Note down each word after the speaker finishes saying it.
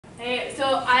Hey,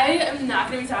 so I am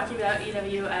not going to be talking about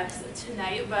AWS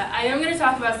tonight, but I am going to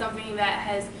talk about something that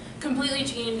has completely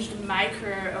changed my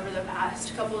career over the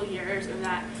past couple of years and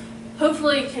that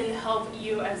hopefully can help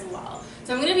you as well.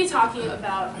 So I'm going to be talking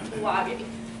about blogging.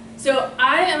 So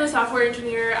I am a software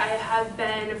engineer. I have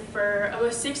been for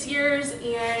almost 6 years,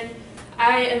 and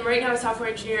I am right now a software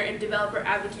engineer and developer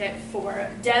advocate for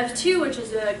dev.to, which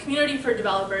is a community for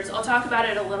developers. I'll talk about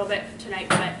it a little bit tonight,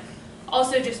 but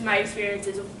also just my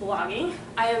experiences with blogging.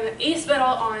 I am a Spittel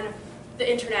on the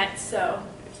internet, so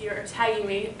if you're tagging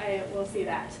me, I will see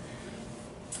that.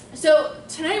 So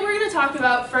tonight we're going to talk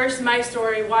about first my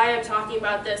story, why I'm talking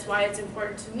about this, why it's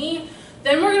important to me.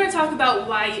 Then we're going to talk about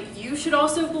why you should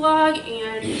also blog,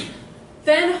 and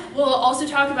then we'll also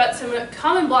talk about some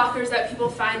common blockers that people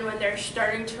find when they're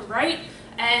starting to write,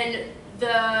 and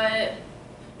the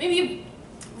maybe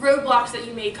roadblocks that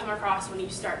you may come across when you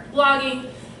start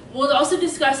blogging. We'll also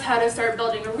discuss how to start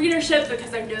building a readership,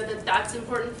 because I know that that's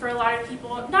important for a lot of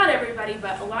people. Not everybody,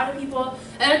 but a lot of people.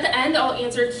 And at the end, I'll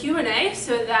answer Q&A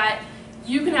so that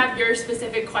you can have your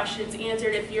specific questions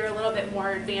answered if you're a little bit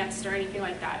more advanced or anything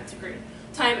like that. It's a great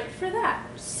time for that.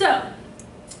 So,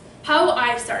 how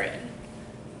I started.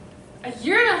 A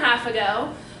year and a half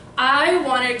ago, I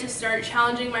wanted to start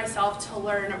challenging myself to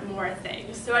learn more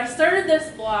things. So I started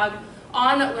this blog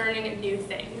on learning new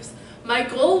things. My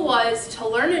goal was to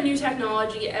learn a new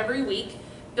technology every week,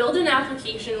 build an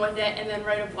application with it, and then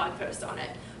write a blog post on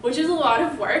it, which is a lot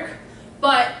of work,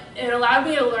 but it allowed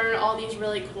me to learn all these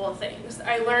really cool things.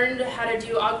 I learned how to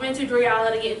do augmented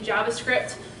reality in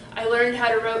JavaScript. I learned how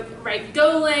to write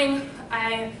Golang.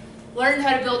 I learned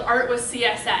how to build art with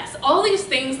CSS. All these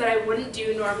things that I wouldn't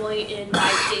do normally in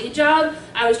my day job,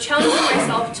 I was challenging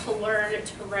myself to learn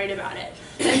to write about it.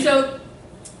 And so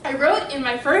I wrote in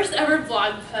my first ever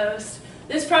blog post,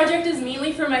 "This project is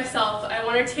mainly for myself. I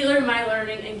want to tailor my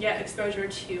learning and get exposure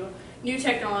to new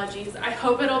technologies. I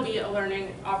hope it'll be a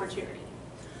learning opportunity."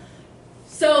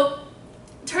 So,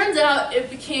 turns out it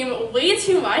became way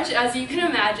too much, as you can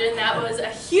imagine. That was a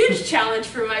huge challenge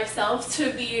for myself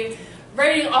to be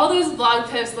writing all those blog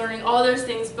posts, learning all those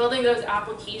things, building those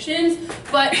applications,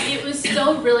 but it was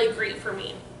still really great for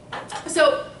me.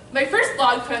 So, my first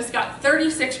blog post got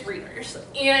 36 readers,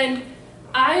 and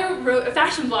I wrote a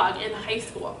fashion blog in high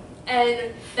school,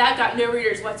 and that got no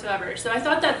readers whatsoever. So I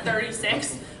thought that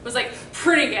 36 was like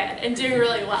pretty good and doing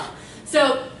really well.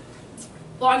 So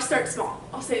blogs start small,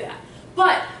 I'll say that.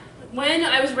 But when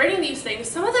I was writing these things,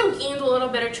 some of them gained a little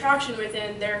bit of traction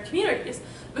within their communities,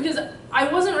 because I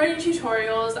wasn't writing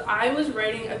tutorials, I was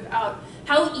writing about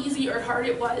how easy or hard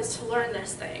it was to learn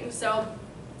this thing. So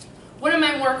one of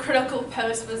my more critical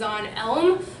posts was on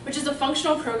Elm, which is a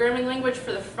functional programming language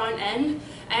for the front end,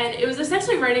 and it was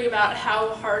essentially writing about how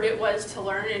hard it was to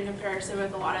learn in comparison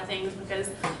with a lot of things, because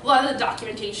a lot of the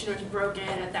documentation was broken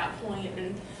at that point,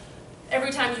 and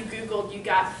every time you Googled, you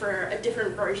got for a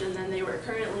different version than they were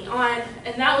currently on.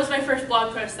 And that was my first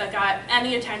blog post that got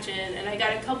any attention, and I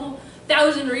got a couple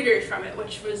thousand readers from it,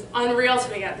 which was unreal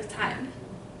to me at the time.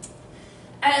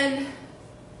 And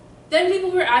then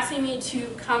people were asking me to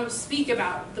come speak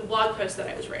about the blog post that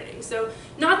I was writing. So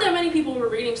not that many people were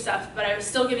reading stuff, but I was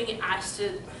still getting asked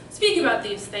to speak about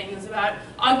these things, about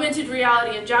augmented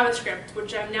reality and JavaScript,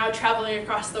 which I'm now traveling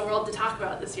across the world to talk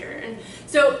about this year. And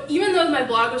so even though my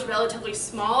blog was relatively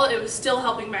small, it was still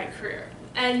helping my career.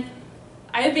 And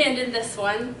I abandoned this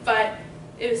one, but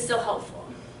it was still helpful.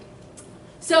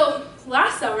 So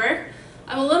last summer,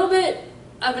 I'm a little bit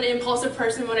of an impulsive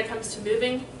person when it comes to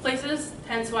moving places,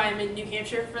 hence why I'm in New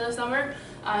Hampshire for the summer,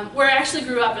 where I actually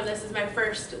grew up, and this is my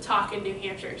first talk in New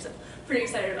Hampshire, so pretty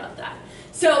excited about that.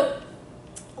 So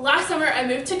last summer I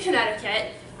moved to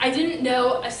Connecticut. I didn't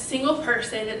know a single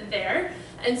person there,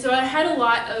 and so I had a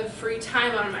lot of free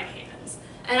time on my hands,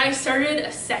 and I started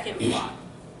a second blog.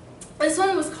 This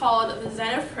one was called The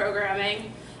Zen of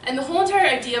Programming, and the whole entire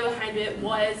idea behind it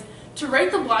was to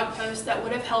write the blog post that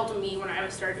would have helped me when I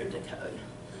was starting to code.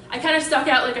 I kind of stuck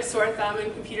out like a sore thumb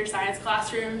in computer science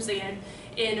classrooms and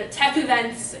in tech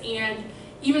events, and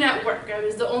even at work. I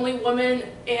was the only woman,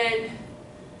 and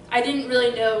I didn't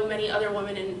really know many other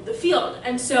women in the field.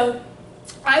 And so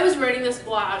I was writing this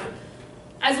blog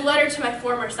as a letter to my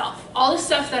former self. All the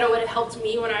stuff that would have helped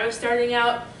me when I was starting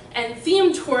out, and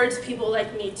themed towards people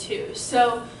like me too.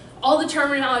 So all the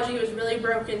terminology was really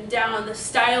broken down. The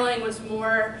styling was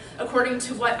more according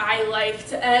to what I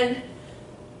liked, and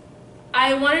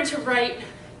I wanted to write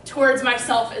towards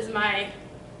myself as my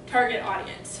target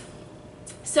audience.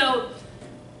 So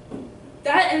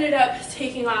that ended up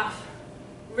taking off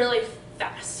really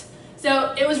fast.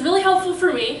 So it was really helpful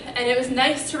for me, and it was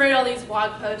nice to write all these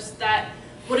blog posts that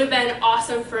would have been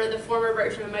awesome for the former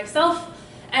version of myself.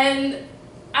 And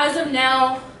as of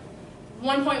now,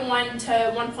 1.1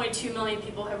 to 1.2 million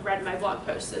people have read my blog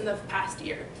posts in the past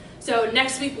year. So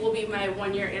next week will be my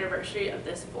 1-year anniversary of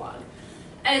this blog.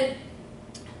 And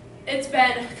it's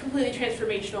been completely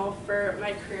transformational for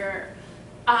my career.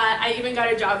 I even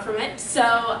got a job from it. So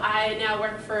I now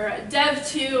work for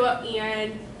dev.to,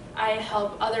 and I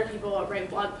help other people write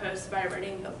blog posts by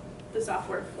writing the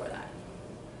software for that.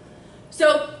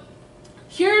 So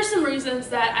here are some reasons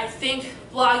that I think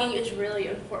blogging is really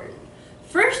important.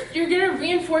 First, you're going to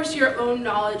reinforce your own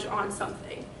knowledge on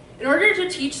something. In order to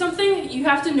teach something, you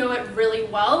have to know it really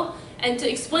well, and to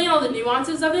explain all the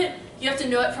nuances of it, you have to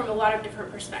know it from a lot of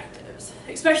different perspectives,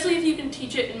 especially if you can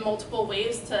teach it in multiple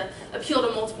ways to appeal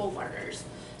to multiple learners.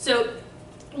 So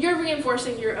you're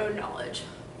reinforcing your own knowledge.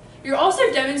 You're also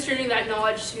demonstrating that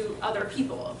knowledge to other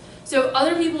people. So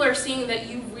other people are seeing that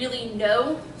you really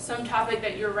know some topic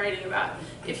that you're writing about.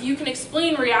 If you can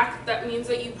explain React, that means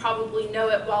that you probably know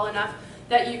it well enough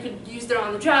that you could use it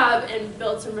on the job and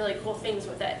build some really cool things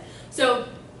with it. So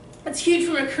it's huge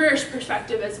from a career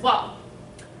perspective as well.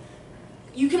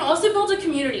 You can also build a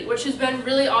community, which has been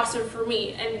really awesome for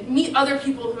me, and meet other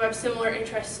people who have similar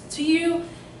interests to you,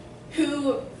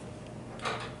 who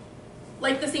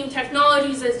like the same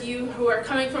technologies as you, who are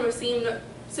coming from a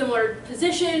similar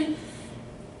position.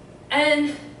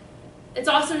 And it's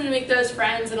awesome to make those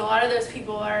friends, and a lot of those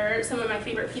people are some of my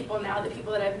favorite people now, the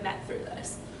people that I've met through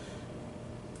this.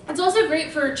 It's also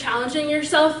great for challenging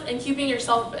yourself and keeping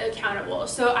yourself accountable.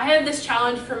 So I had this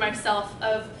challenge for myself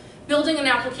of building an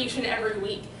application every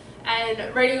week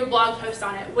and writing a blog post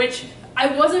on it, which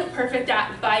I wasn't perfect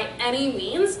at by any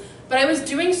means, but I was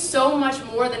doing so much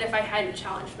more than if I hadn't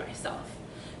challenged myself.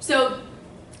 So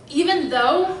even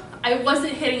though I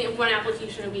wasn't hitting one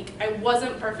application a week, I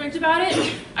wasn't perfect about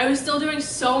it, I was still doing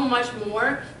so much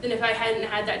more than if I hadn't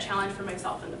had that challenge for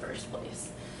myself in the first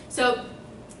place. So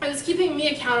it was keeping me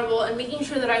accountable and making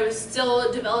sure that I was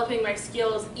still developing my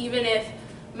skills, even if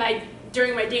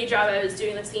during my day job I was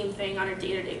doing the same thing on a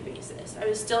day-to-day basis. I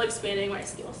was still expanding my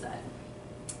skill set.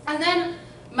 And then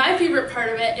my favorite part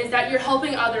of it is that you're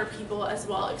helping other people as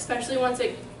well, especially once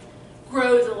it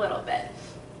grows a little bit.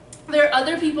 There are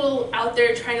other people out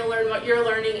there trying to learn what you're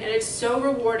learning, and it's so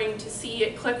rewarding to see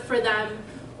it click for them,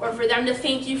 or for them to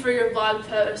thank you for your blog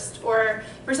post, or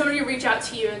for somebody to reach out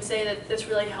to you and say that this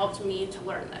really helped me to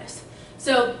learn this.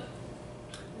 So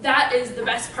that is the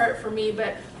best part for me,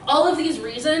 but all of these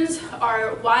reasons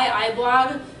are why I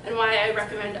blog and why I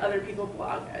recommend other people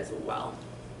blog as well.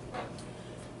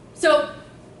 So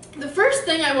the first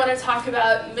thing I want to talk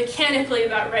about mechanically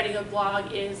about writing a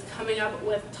blog is coming up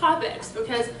with topics,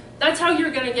 because that's how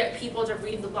you're going to get people to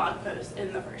read the blog post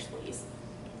in the first place.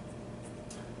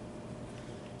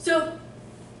 So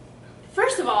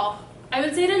first of all, I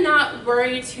would say to not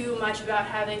worry too much about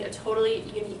having a totally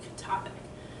unique topic.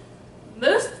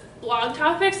 Most blog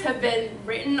topics have been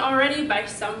written already by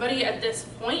somebody at this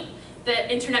point.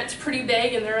 The internet's pretty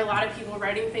big and there are a lot of people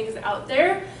writing things out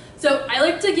there. So I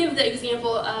like to give the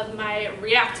example of my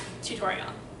React tutorial.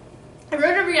 I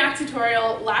wrote a React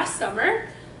tutorial last summer.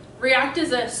 React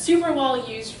is a super well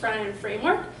used front-end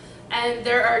framework, and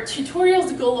there are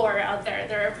tutorials galore out there.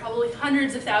 There are probably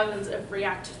hundreds of thousands of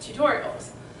React tutorials.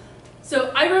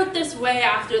 So I wrote this way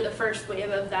after the first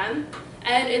wave of them,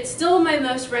 and it's still my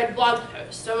most read blog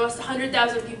post. Almost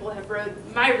 100,000 people have read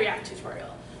my React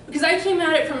tutorial, because I came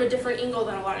at it from a different angle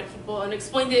than a lot of people and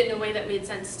explained it in a way that made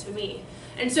sense to me.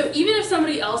 And so even if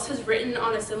somebody else has written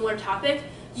on a similar topic,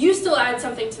 you still add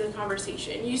something to the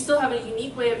conversation. You still have a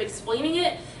unique way of explaining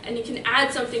it, and you can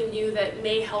add something new that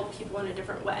may help people in a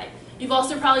different way. You've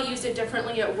also probably used it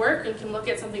differently at work and can look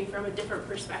at something from a different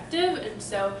perspective, and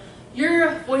so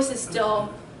your voice is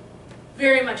still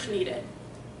very much needed.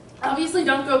 Obviously,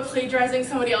 don't go plagiarizing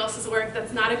somebody else's work.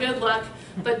 That's not a good look,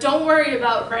 but don't worry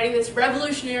about writing this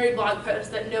revolutionary blog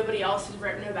post that nobody else has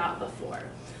written about before.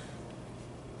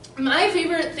 My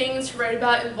favorite things to write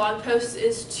about in blog posts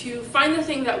is to find the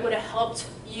thing that would have helped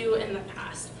you in the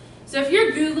past. So if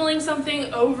you're Googling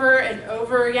something over and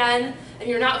over again and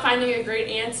you're not finding a great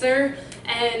answer,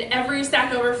 and every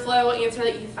Stack Overflow answer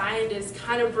that you find is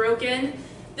kind of broken,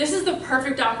 this is the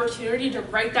perfect opportunity to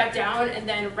write that down and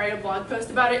then write a blog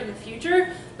post about it in the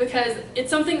future, because it's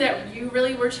something that you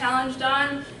really were challenged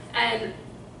on, and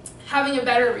having a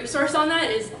better resource on that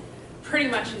is pretty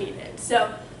much needed.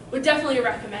 So would definitely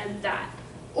recommend that.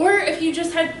 Or if you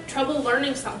just had trouble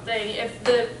learning something, if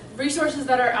the resources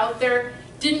that are out there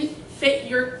didn't fit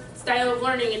your style of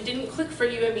learning and didn't click for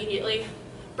you immediately,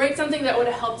 write something that would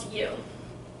have helped you.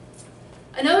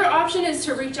 Another option is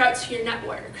to reach out to your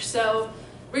network. So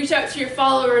reach out to your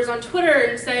followers on Twitter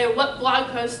and say, what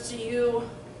blog posts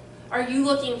are you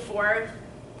looking for?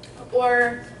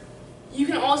 Or you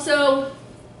can also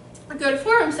go to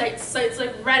forum sites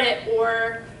like Reddit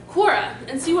or Quora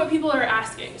and see what people are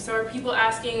asking. So are people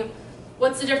asking,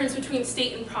 what's the difference between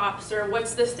state and props, or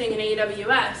what's this thing in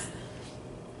AWS?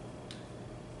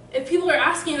 If people are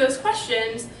asking those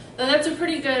questions, then that's a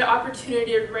pretty good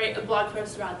opportunity to write a blog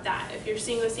post about that if you're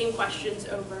seeing the same questions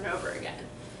over and over again.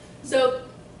 So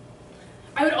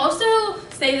I would also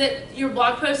say that your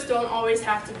blog posts don't always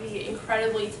have to be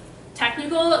incredibly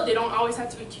technical. They don't always have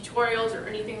to be tutorials or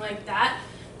anything like that.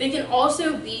 They can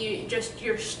also be just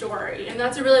your story, and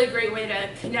that's a really great way to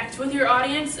connect with your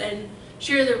audience and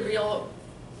share the real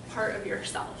part of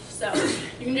yourself. So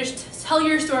you can just tell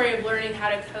your story of learning how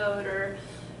to code, or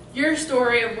your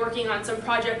story of working on some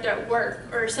project at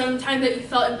work, or some time that you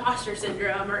felt imposter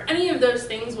syndrome, or any of those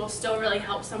things will still really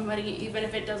help somebody even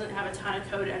if it doesn't have a ton of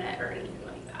code in it or anything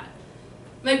like that.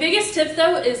 My biggest tip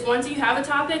though is once you have a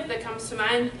topic that comes to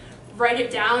mind, write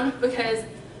it down, because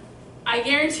I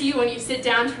guarantee you when you sit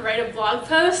down to write a blog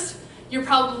post, you're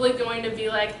probably going to be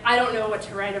like, I don't know what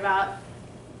to write about.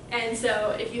 And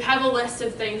so if you have a list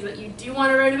of things that you do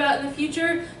want to write about in the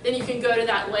future, then you can go to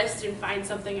that list and find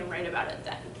something and write about it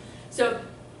then. So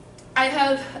I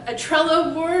have a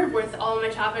Trello board with all of my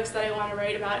topics that I want to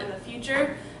write about in the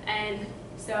future, and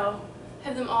so I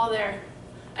have them all there.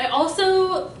 I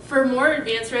also, for more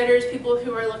advanced writers, people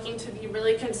who are looking to be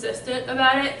really consistent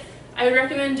about it, I would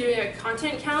recommend doing a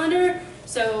content calendar.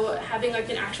 So having like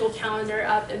an actual calendar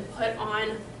up and put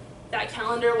on that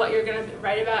calendar what you're going to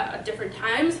write about at different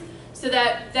times, so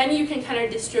that then you can kind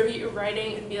of distribute your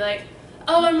writing and be like,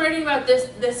 oh, I'm writing about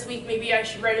this week, maybe I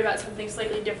should write about something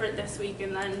slightly different this week,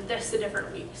 and then this a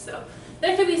different week. So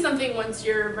that could be something once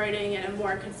you're writing in a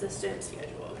more consistent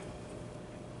schedule.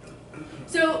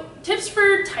 So tips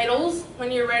for titles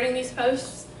when you're writing these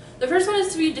posts. The first one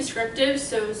is to be descriptive,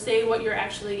 so say what you're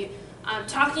actually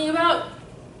talking about,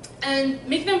 and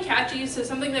make them catchy, so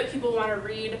something that people want to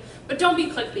read, but don't be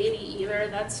clickbaity either,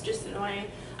 that's just annoying.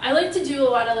 I like to do a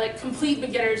lot of like complete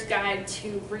beginner's guide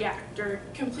to React or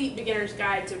complete beginner's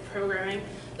guide to programming.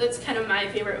 That's kind of my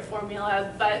favorite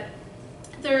formula, but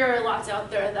there are lots out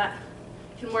there that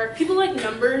can work. People like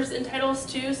numbers in titles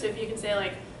too, so if you can say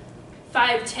like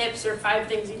 5 tips or 5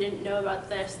 things you didn't know about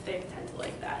this, they tend to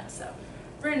like that. So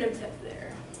random tip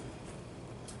there.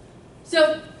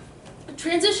 So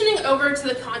transitioning over to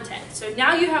the content. So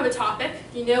now you have a topic,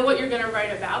 you know what you're going to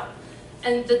write about.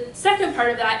 And the second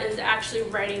part of that is actually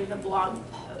writing the blog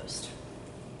post.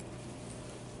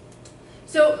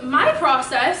 So my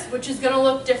process, which is going to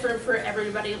look different for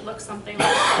everybody, looks something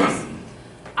like this.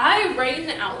 I write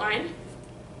an outline.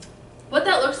 What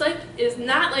that looks like is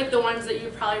not like the ones that you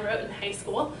probably wrote in high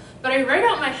school, but I write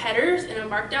out my headers in a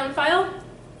markdown file,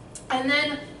 and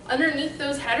then underneath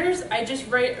those headers, I just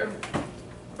write a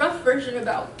rough version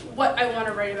about what I want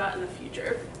to write about in the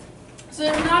future. So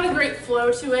there's not a great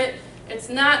flow to it. It's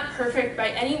not perfect by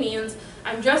any means.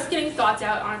 I'm just getting thoughts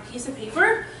out on a piece of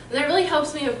paper, and that really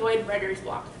helps me avoid writer's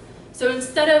block. So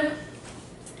instead of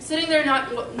sitting there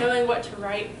not knowing what to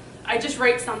write, I just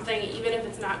write something even if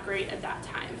it's not great at that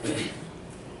time.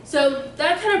 So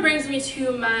that kind of brings me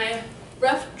to my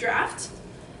rough draft,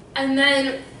 and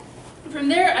then from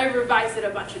there I revise it a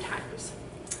bunch of times.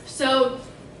 So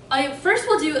I first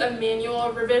will do a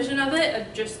manual revision of it,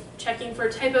 of just checking for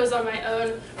typos on my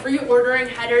own, reordering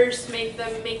headers to make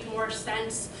them make more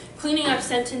sense, cleaning up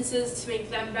sentences to make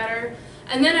them better.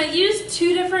 And then I use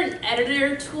 2 different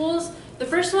editor tools. The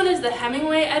first one is the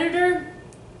Hemingway editor,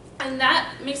 and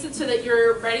that makes it so that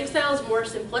your writing style is more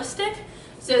simplistic,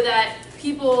 so that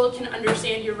people can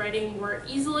understand your writing more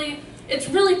easily. It's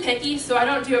really picky, so I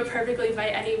don't do it perfectly by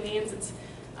any means. It's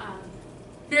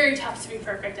very tough to be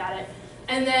perfect at it.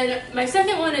 And then my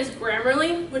second one is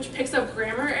Grammarly, which picks up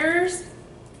grammar errors.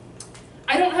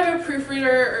 I don't have a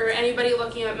proofreader or anybody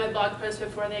looking at my blog posts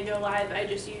before they go live. I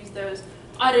just use those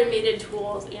automated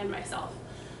tools and myself.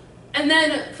 And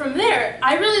then from there,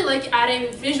 I really like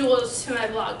adding visuals to my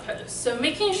blog posts. So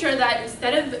making sure that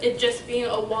instead of it just being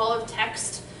a wall of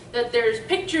text, that there's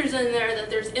pictures in there, that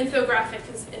there's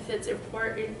infographics if it's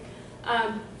important,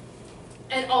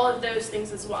 and all of those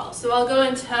things as well. So I'll go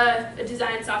into a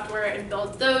design software and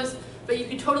build those, but you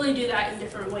can totally do that in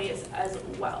different ways as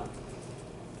well.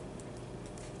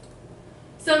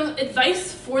 Some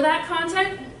advice for that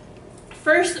content.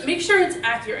 First, make sure it's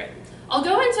accurate. I'll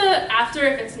go into after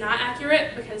if it's not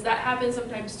accurate, because that happens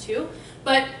sometimes too,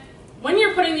 but when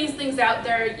you're putting these things out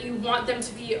there, you want them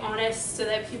to be honest so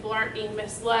that people aren't being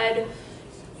misled.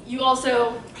 you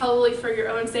also probably for your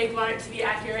own sake want it to be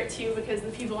accurate too, because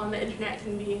the people on the internet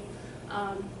can be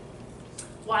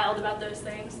wild about those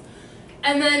things.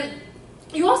 And then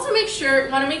you also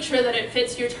want to make sure that it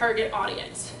fits your target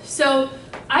audience. So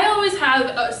I always have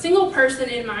a single person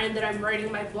in mind that I'm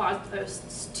writing my blog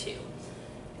posts to.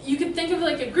 You could think of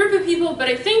like a group of people, but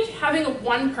I think having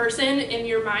one person in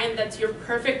your mind that's your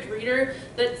perfect reader,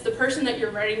 that's the person that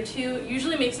you're writing to,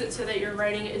 usually makes it so that your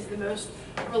writing is the most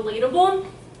relatable.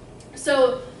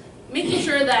 So making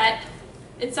sure that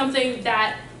it's something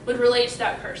that would relate to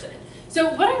that person.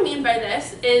 So what I mean by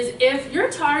this is if your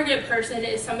target person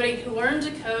is somebody who learned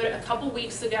to code a couple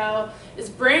weeks ago, is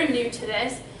brand new to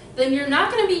this, then you're not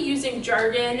going to be using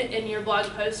jargon in your blog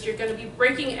post. You're going to be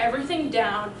breaking everything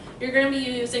down. You're going to be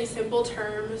using simple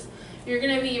terms. You're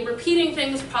going to be repeating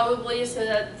things probably so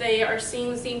that they are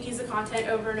seeing the same piece of content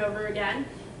over and over again.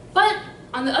 But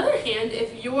on the other hand,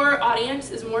 if your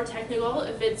audience is more technical,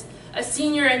 if it's a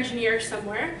senior engineer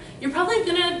somewhere, you're probably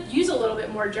going to use a little bit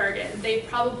more jargon. They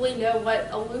probably know what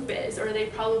a loop is, or they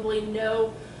probably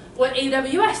know what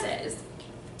AWS is.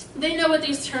 They know what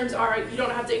these terms are. You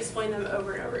don't have to explain them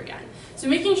over and over again. So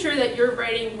making sure that you're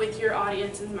writing with your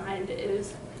audience in mind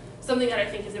is something that I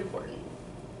think is important.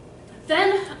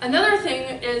 Then another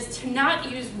thing is to not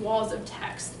use walls of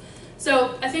text.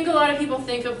 So I think a lot of people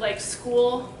think of like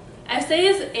school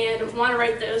essays and want to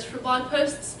write those for blog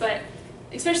posts, but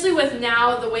especially with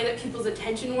now the way that people's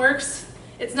attention works,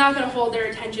 it's not going to hold their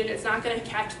attention, it's not going to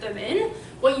catch them in.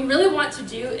 What you really want to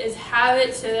do is have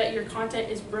it so that your content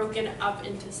is broken up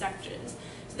into sections.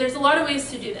 So there's a lot of ways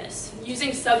to do this.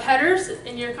 Using subheaders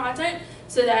in your content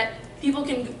so that people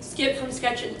can skip from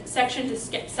section to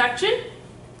section.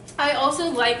 I also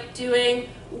like doing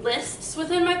lists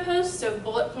within my posts, so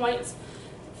bullet points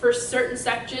for certain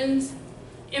sections,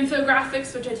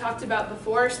 infographics, which I talked about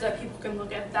before, so that people can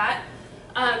look at that.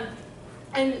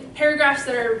 And paragraphs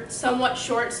that are somewhat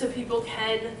short so people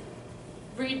can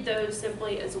read those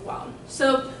simply as well.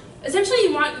 So essentially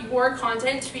you want your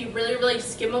content to be really, really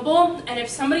skimmable, and if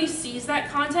somebody sees that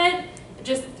content,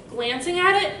 just glancing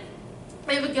at it,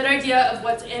 they have a good idea of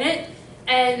what's in it,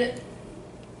 and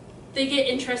they get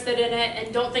interested in it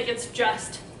and don't think it's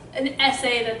just an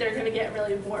essay that they're going to get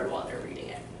really bored while they're reading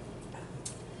it.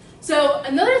 So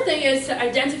another thing is to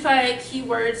identify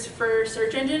keywords for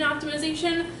search engine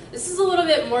optimization. This is a little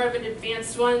bit more of an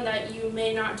advanced one that you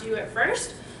may not do at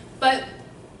first, but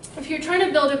if you're trying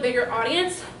to build a bigger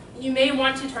audience, you may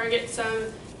want to target some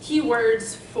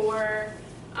keywords for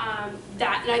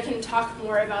that, and I can talk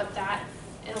more about that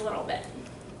in a little bit.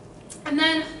 And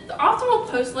then the optimal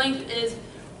post length is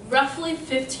roughly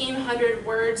 1,500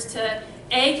 words to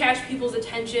A, catch people's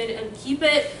attention and keep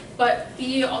it, but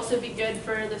B, also be good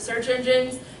for the search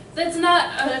engines. That's not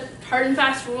a hard and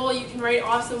fast rule. You can write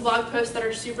awesome blog posts that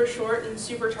are super short and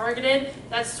super targeted.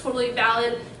 That's totally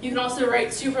valid. You can also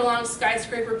write super long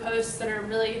skyscraper posts that are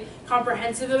really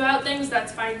comprehensive about things.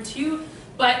 That's fine too.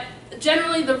 But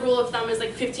generally the rule of thumb is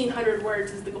like 1,500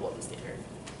 words is the golden standard.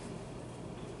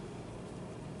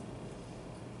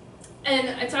 And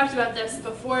I talked about this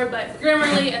before, but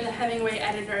Grammarly and the Hemingway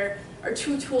editor are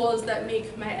two tools that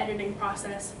make my editing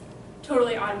process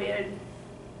totally automated.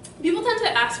 People tend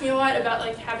to ask me a lot about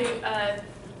like having a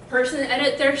person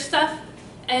edit their stuff,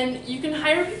 and you can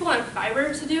hire people on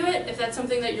Fiverr to do it if that's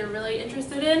something that you're really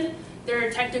interested in. There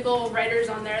are technical writers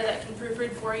on there that can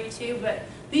proofread for you too, but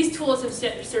these tools have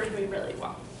served me really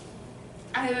well.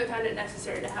 I haven't found it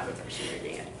necessary to have a person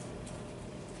reading it.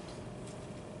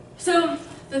 So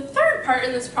the third part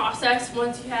in this process,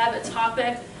 once you have a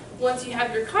topic, once you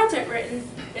have your content written,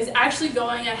 is actually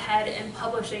going ahead and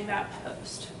publishing that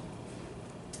post.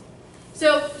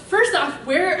 So first off,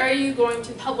 where are you going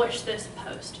to publish this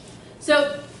post?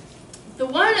 So the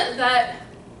one that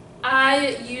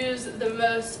I use the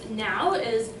most now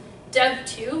is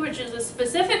dev.to, which is a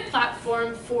specific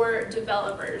platform for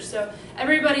developers. So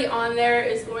everybody on there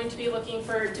is going to be looking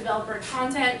for developer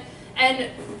content. And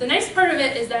the nice part of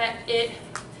it is that it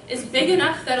is big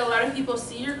enough that a lot of people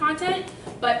see your content,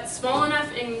 but small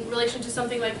enough in relation to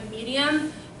something like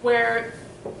Medium, where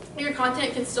your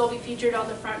content can still be featured on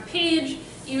the front page,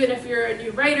 even if you're a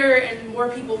new writer, and more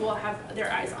people will have their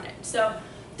eyes on it. So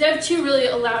dev.to really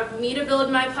allowed me to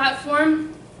build my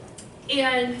platform,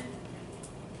 and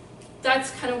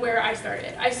that's kind of where I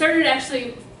started. I started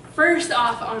actually first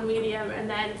off on Medium, and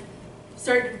then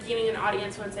started gaining an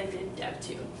audience once I did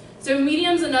dev.to. So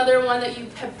Medium's another one that you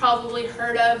have probably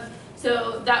heard of,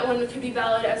 so that one could be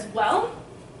valid as well.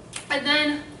 And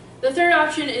then the third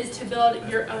option is to build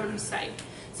your own site.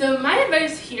 So my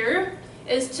advice here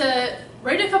is to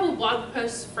write a couple blog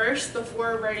posts first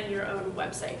before writing your own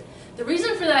website. The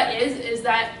reason for that is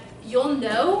that you'll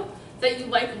know that you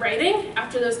like writing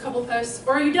after those couple posts,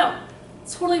 or you don't.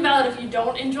 It's totally valid if you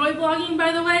don't enjoy blogging,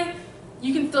 by the way.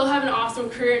 You can still have an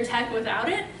awesome career in tech without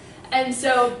it. And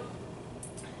so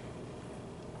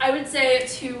I would say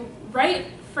to write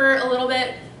for a little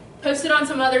bit, post it on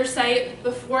some other site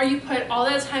before you put all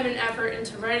that time and effort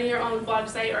into writing your own blog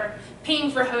site or paying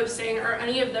for hosting or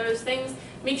any of those things.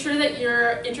 Make sure that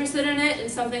you're interested in it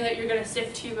and something that you're going to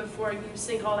stick to before you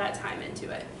sink all that time into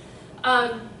it.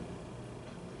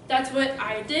 That's what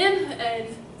I did, and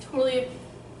totally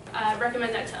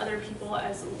recommend that to other people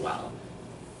as well.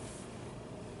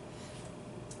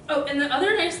 Oh, and the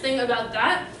other nice thing about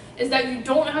that is that you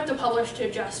don't have to publish to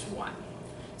just one.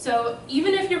 So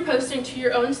even if you're posting to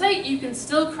your own site, you can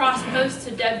still cross-post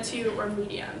to dev.to or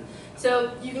Medium.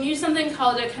 So you can use something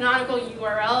called a canonical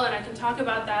URL, and I can talk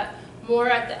about that more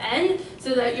at the end,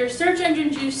 so that your search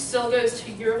engine juice still goes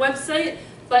to your website,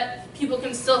 but people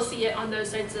can still see it on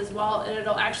those sites as well, and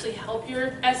it'll actually help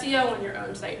your SEO on your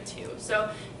own site too. So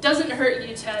it doesn't hurt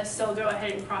you to still go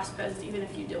ahead and cross-post even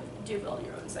if you do build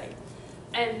your own site.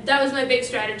 And that was my big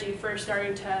strategy for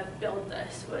starting to build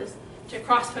this, was to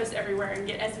cross-post everywhere and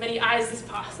get as many eyes as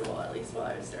possible, at least while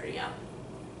I was starting out.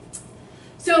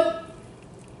 So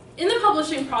in the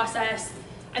publishing process,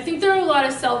 I think there are a lot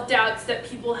of self-doubts that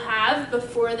people have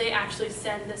before they actually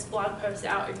send this blog post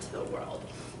out into the world.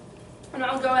 And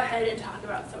I'll go ahead and talk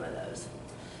about some of those.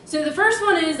 So the first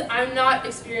one is, I'm not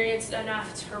experienced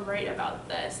enough to write about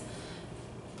this.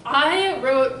 I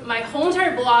wrote my whole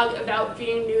entire blog about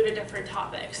being new to different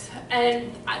topics,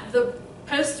 and the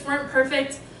posts weren't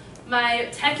perfect. My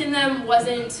tech in them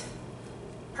wasn't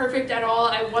perfect at all.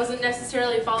 I wasn't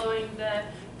necessarily following the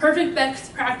perfect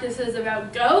best practices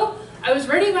about Go. I was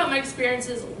writing about my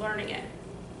experiences learning it.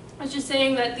 I was just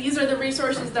saying that these are the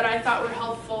resources that I thought were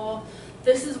helpful.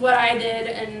 This is what I did,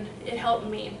 and it helped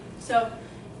me. So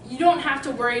you don't have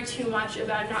to worry too much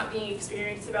about not being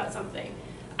experienced about something.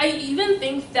 I even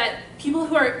think that people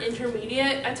who are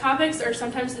intermediate at topics are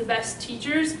sometimes the best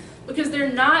teachers, because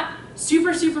they're not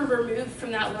super removed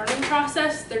from that learning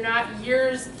process. They're not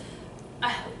years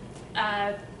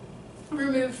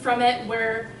removed from it,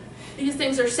 where these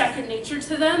things are second nature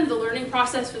to them. The learning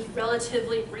process was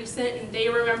relatively recent, and they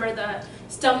remember the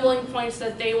stumbling points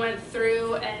that they went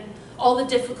through and all the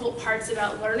difficult parts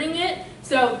about learning it.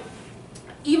 So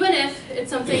even if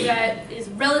it's something that is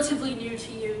relatively new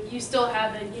to you, you still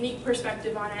have a unique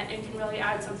perspective on it and can really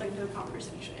add something to the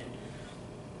conversation.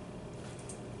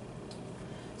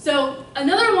 So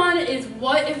another one is,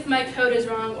 what if my code is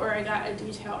wrong or I got a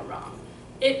detail wrong?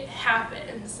 It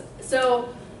happens.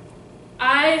 So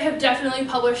I have definitely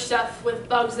published stuff with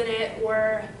bugs in it,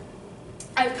 or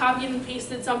I've copied and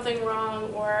pasted something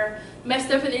wrong, or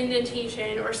messed up an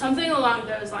indentation, or something along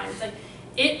those lines. Like,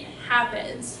 it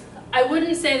happens. I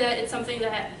wouldn't say that it's something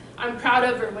that I'm proud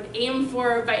of or would aim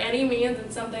for by any means.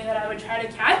 It's something that I would try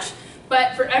to catch.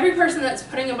 But for every person that's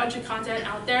putting a bunch of content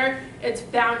out there, it's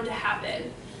bound to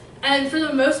happen. And for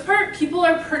the most part, people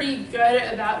are pretty good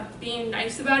about being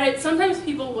nice about it. Sometimes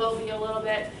people will be a little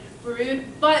bit rude,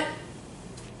 but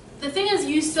the thing is,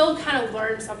 you still kind of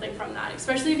learn something from that,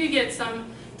 especially if you get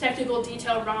some technical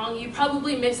detail wrong. You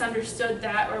probably misunderstood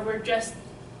that, or were just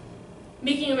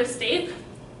making a mistake.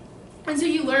 And so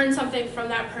you learn something from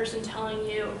that person telling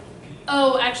you,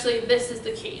 oh, actually, this is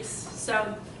the case.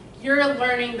 So you're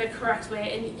learning the correct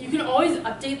way. And you can always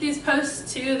update these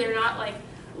posts too. They're not like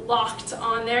locked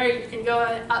on there. You can go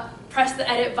up, press the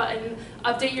edit button,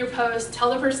 update your post,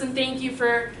 tell the person thank you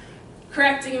for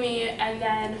correcting me, and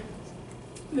then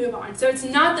move on. So it's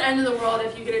not the end of the world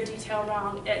if you get a detail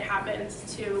wrong. It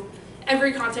happens to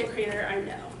every content creator I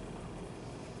know.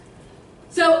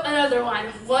 So another one,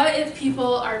 what if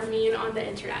people are mean on the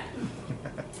internet?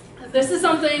 This is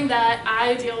something that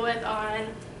I deal with on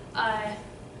an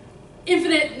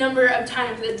infinite number of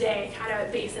times a day kind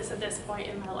of basis at this point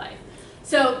in my life.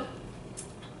 So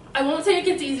I won't say it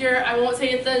gets easier. I won't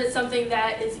say that it's something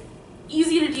that is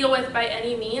easy to deal with by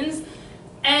any means.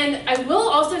 And I will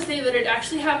also say that it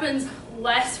actually happens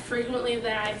less frequently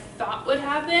than I thought would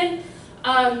happen.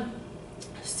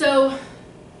 So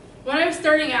when I was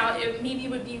starting out, it maybe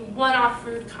would be one-off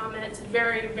rude comments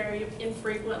very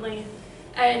infrequently.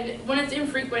 And when it's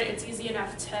infrequent, it's easy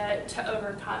enough to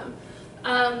overcome.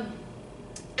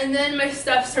 And then my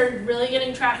stuff started really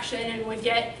getting traction and would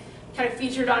get kind of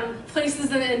featured on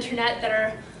places on the internet that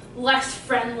are less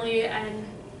friendly, and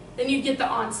then you get the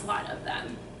onslaught of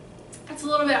them. It's a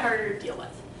little bit harder to deal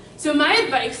with. So my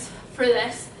advice for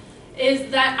this is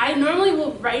that I normally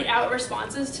will write out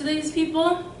responses to these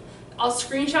people. I'll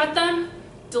screenshot them,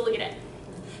 delete it.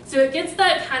 So it gets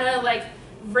that kind of like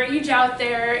rage out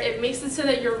there. It makes it so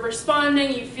that you're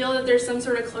responding, you feel that there's some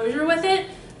sort of closure with it,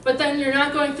 but then you're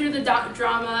not going through the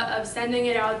drama of sending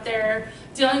it out there,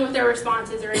 dealing with their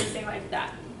responses or anything like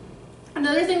that.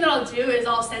 Another thing that I'll do is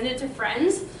I'll send it to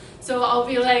friends. So I'll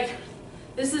be like,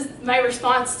 this is my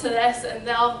response to this, and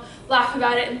they'll laugh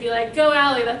about it and be like, go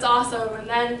Allie, that's awesome, and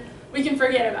then we can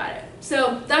forget about it.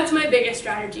 So that's my biggest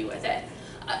strategy with it.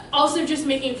 Also just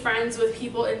making friends with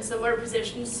people in similar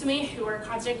positions to me who are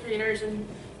content creators and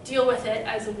deal with it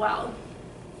as well.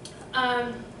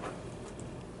 And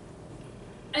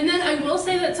then I will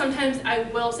say that sometimes I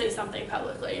will say something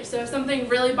publicly. So if something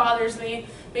really bothers me,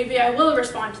 maybe I will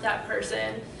respond to that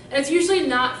person. And it's usually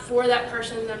not for that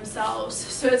person themselves.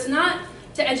 So it's not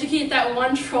to educate that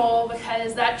one troll,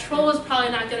 because that troll is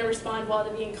probably not going to respond well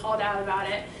to being called out about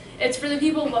it. It's for the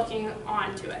people looking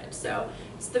onto it. So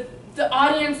it's the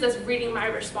audience that's reading my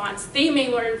response. They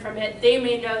may learn from it. They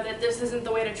may know that this isn't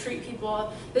the way to treat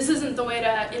people. This isn't the way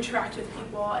to interact with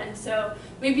people. And so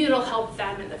maybe it'll help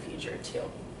them in the future too.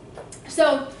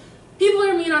 So people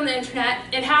are mean on the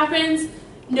internet. It happens.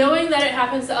 Knowing that it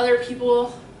happens to other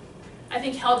people, I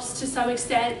think, helps to some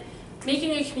extent.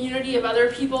 Making a community of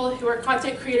other people who are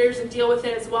content creators and deal with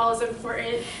it as well is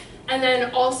important. And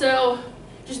then also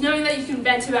just knowing that you can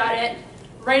vent about it,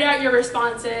 write out your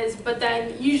responses, but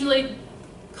then usually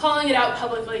calling it out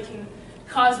publicly can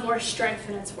cause more strength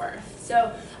than it's worth.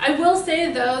 So I will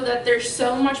say, though, that there's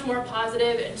so much more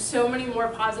positive and so many more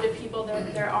positive people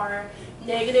than there are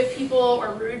negative people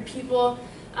or rude people.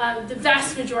 The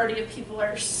vast majority of people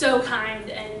are so kind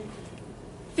and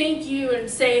thank you and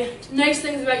say nice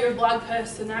things about your blog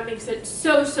posts, and that makes it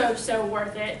so, so, so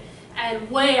worth it, and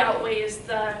way outweighs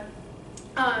the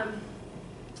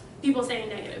people saying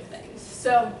negative things.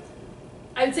 So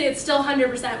I'd say it's still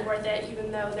 100% worth it,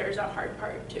 even though there's a hard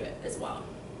part to it as well.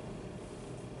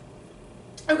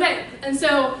 Okay, and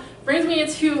so brings me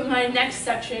to my next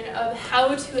section of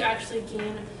how to actually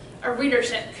gain a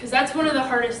readership, because that's one of the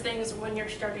hardest things when you're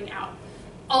starting out.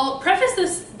 I'll preface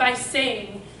this by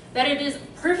saying that it is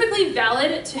perfectly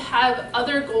valid to have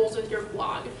other goals with your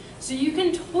blog. So you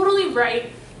can totally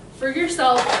write for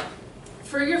yourself,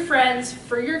 for your friends,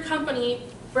 for your company,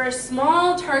 for a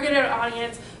small targeted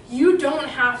audience. You don't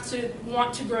have to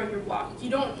want to grow your blog. You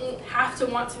don't have to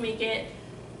want to make it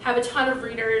have a ton of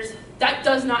readers. That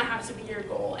does not have to be your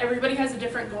goal. Everybody has a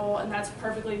different goal, and that's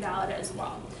perfectly valid as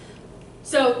well.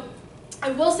 So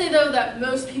I will say, though, that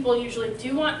most people usually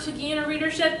do want to gain a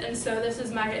readership, and so this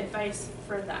is my advice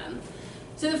for them.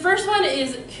 So the first one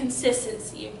is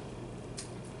consistency.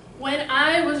 When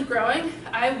I was growing,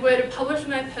 I would publish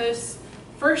my posts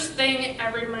first thing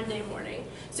every Monday morning.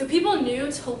 So people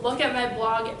knew to look at my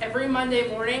blog every Monday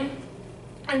morning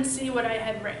and see what I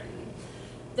had written.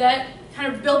 That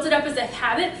kind of built it up as a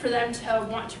habit for them to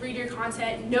want to read your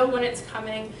content, know when it's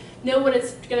coming, know what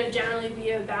it's going to generally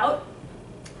be about.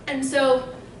 And so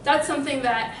that's something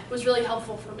that was really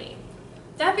helpful for me.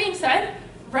 That being said,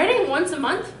 writing once a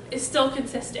month is still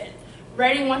consistent.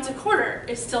 Writing once a quarter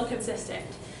is still consistent.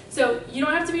 So you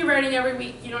don't have to be writing every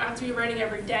week, you don't have to be writing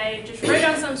every day, just write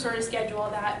on some sort of schedule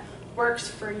that works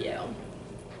for you.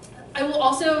 I will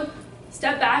also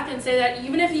step back and say that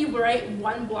even if you write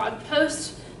one blog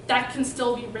post, that can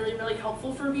still be really, really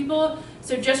helpful for people.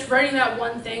 So just writing that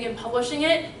one thing and publishing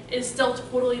it is still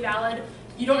totally valid.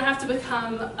 You don't have to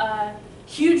become a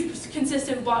huge,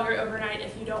 consistent blogger overnight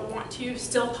if you don't want to.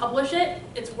 Still publish it,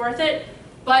 it's worth it.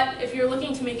 But if you're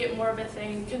looking to make it more of a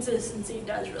thing, consistency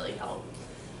does really help.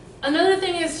 Another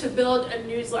thing is to build a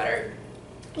newsletter.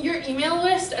 Your email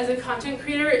list as a content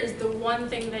creator is the one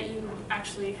thing that you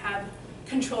actually have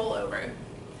control over.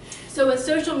 So with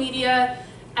social media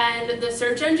and the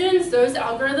search engines, those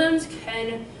algorithms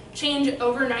can change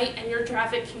overnight and your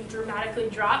traffic can dramatically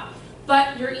drop.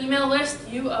 But your email list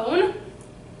you own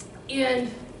and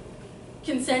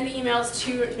can send emails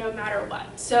to no matter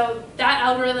what. So that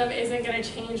algorithm isn't going to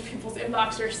change. People's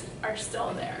inboxes are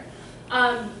still there.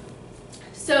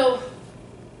 So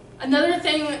another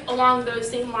thing along those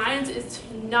same lines is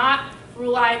to not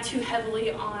rely too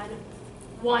heavily on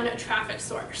one traffic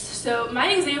source. So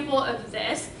my example of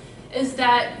this is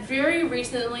that very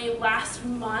recently, last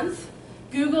month,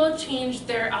 Google changed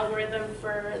their algorithm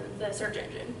for the search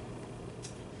engine.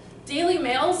 Daily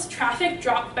Mail's traffic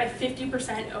dropped by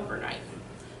 50% overnight.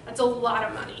 That's a lot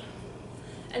of money.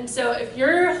 And so if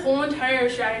your whole entire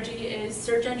strategy is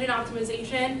search engine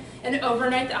optimization and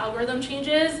overnight the algorithm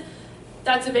changes,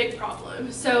 that's a big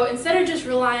problem. So instead of just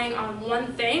relying on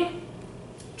one thing,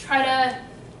 try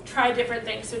different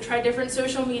things. So try different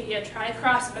social media, try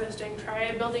cross-posting,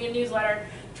 try building a newsletter,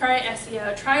 try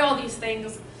SEO, try all these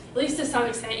things at least to some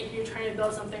extent, if you're trying to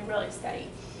build something really steady.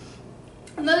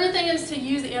 Another thing is to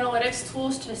use analytics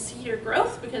tools to see your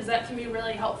growth, because that can be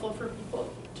really helpful for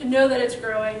people to know that it's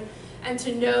growing and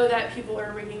to know that people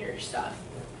are reading your stuff.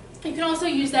 You can also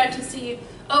use that to see,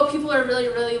 oh, people are really,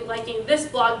 really liking this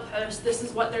blog post. This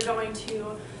is what they're going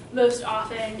to most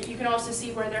often. You can also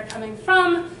see where they're coming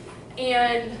from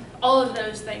and all of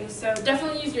those things. So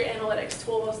definitely use your analytics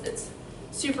tools. It's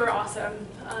super awesome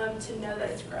to know that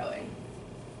it's growing.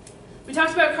 We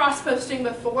talked about cross-posting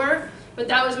before, but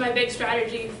that was my big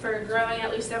strategy for growing,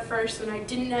 at least at first, when I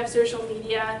didn't have social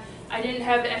media, I didn't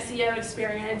have SEO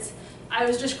experience. I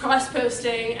was just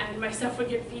cross-posting and my stuff would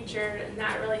get featured, and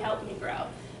that really helped me grow.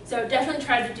 So definitely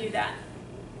tried to do that.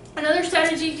 Another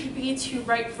strategy could be to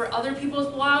write for other people's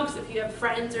blogs. If you have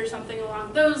friends or something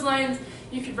along those lines,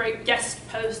 you could write guest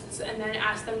posts and then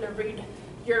ask them to read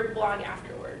your blog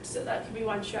afterwards. So that could be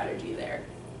one strategy there.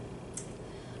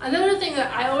 Another thing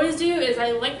that I always do is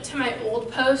I link to my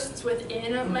old posts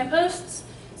within my posts.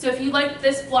 So if you liked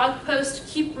this blog post,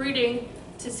 keep reading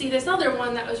to see this other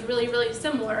one that was really, really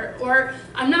similar. Or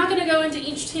I'm not going to go into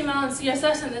HTML and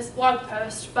CSS in this blog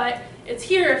post, but it's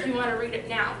here if you want to read it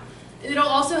now. It'll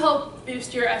also help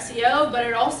boost your SEO, but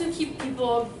it'll also keep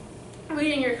people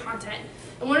reading your content.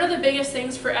 And one of the biggest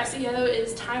things for SEO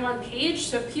is time on page.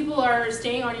 So if people are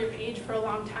staying on your page for a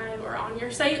long time or on your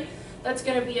site, that's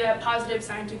going to be a positive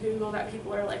sign to Google that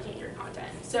people are liking your content.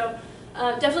 So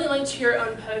definitely link to your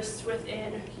own posts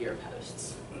within your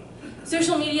posts.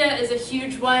 Social media is a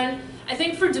huge one. I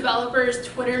think for developers,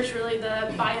 Twitter is really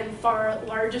the by and far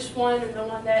largest one and the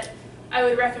one that I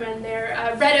would recommend there.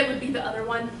 Reddit would be the other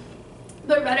one,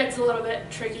 but Reddit's a little bit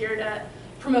trickier to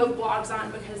promote blogs on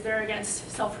because they're against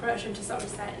self-promotion to some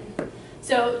extent.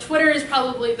 So Twitter is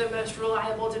probably the most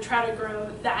reliable to try to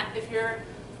grow that if you're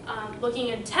looking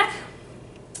in tech.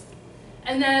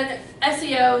 And then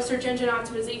SEO, search engine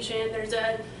optimization, there's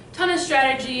a ton of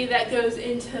strategy that goes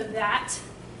into that,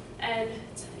 and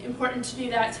it's important to do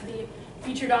that to be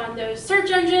featured on those search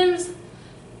engines,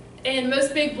 and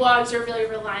most big blogs are really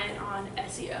reliant on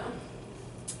SEO.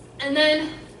 And then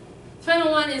the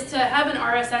final one is to have an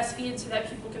RSS feed so that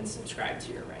people can subscribe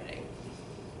to your writing.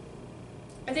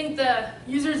 I think the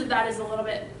users of that is a little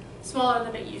bit smaller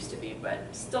than it used to be, but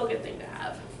still a good thing to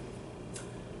have.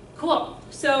 Cool.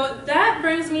 So that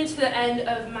brings me to the end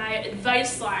of my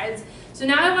advice slides. So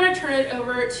now I want to turn it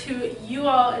over to you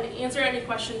all and answer any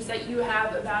questions that you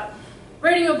have about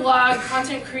writing a blog,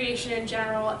 content creation in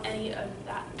general, any of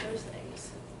those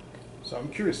things. So I'm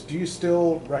curious, do you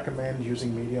still recommend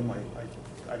using Medium?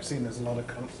 I've seen there's a lot of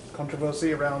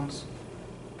controversy around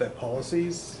their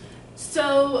policies.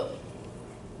 So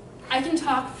I can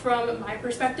talk from my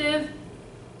perspective.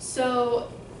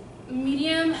 So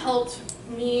Medium helped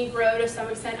me grow to some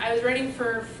extent. I was writing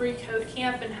for Free Code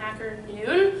Camp and Hacker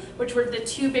Noon, which were the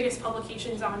two biggest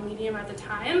publications on Medium at the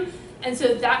time, and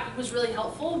so that was really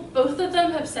helpful. Both of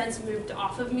them have since moved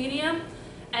off of Medium,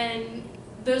 and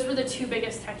those were the two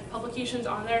biggest tech publications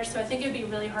on there, so I think it'd be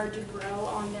really hard to grow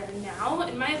on there now,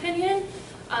 in my opinion.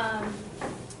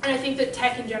 And I think that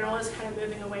tech in general is kind of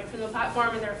moving away from the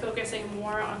platform, and they're focusing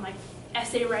more on like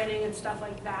essay writing and stuff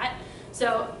like that.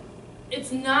 So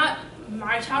it's not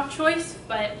my top choice,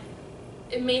 but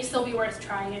it may still be worth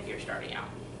trying if you're starting out.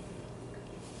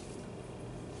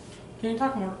 Can you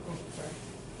talk more? Oh,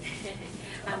 sorry.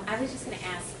 I was just going to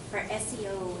ask, for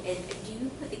SEO, do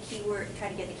you put the keyword, try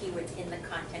to get the keywords in the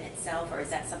content itself, or is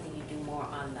that something you do more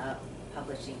on the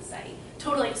publishing site?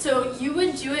 Totally. So you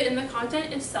would do it in the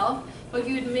content itself, but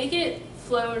you would make it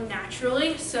flow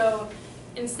naturally. So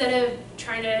instead of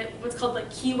trying to, what's called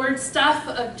like keyword stuff,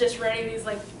 of just writing these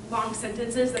like long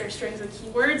sentences that are strings of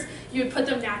keywords, you would put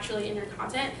them naturally in your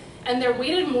content. And they're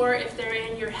weighted more if they're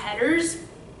in your headers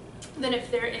than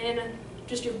if they're in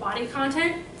just your body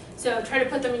content. So try to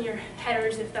put them in your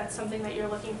headers if that's something that you're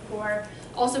looking for.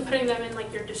 Also putting them in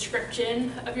like your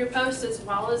description of your post as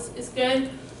well is good.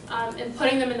 And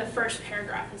putting them in the first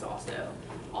paragraph is also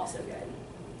good.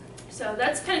 So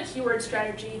that's kind of keyword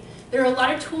strategy. There are a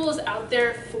lot of tools out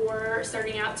there for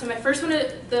starting out. So my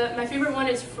favorite one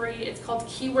is free. It's called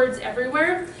Keywords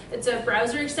Everywhere. It's a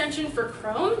browser extension for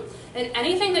Chrome. And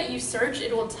anything that you search,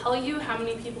 it will tell you how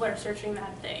many people are searching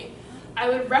that thing. I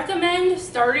would recommend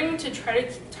starting to try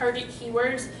to target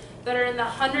keywords that are in the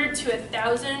 100 to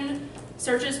 1,000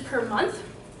 searches per month,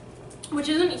 which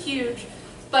isn't huge.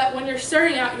 But when you're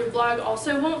starting out, your blog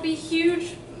also won't be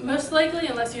huge, most likely,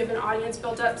 unless you have an audience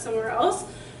built up somewhere else.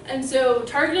 And so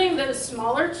targeting those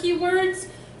smaller keywords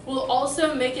will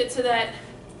also make it so that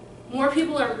more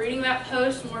people are reading that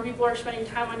post, more people are spending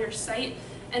time on your site,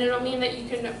 and it'll mean that you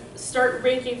can start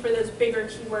ranking for those bigger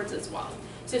keywords as well.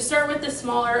 So start with the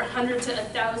smaller 100 to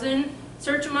 1,000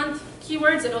 search a month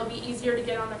keywords. It'll be easier to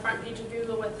get on the front page of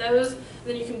Google with those.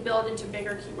 Then you can build into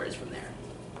bigger keywords from there.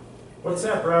 What's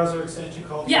that browser extension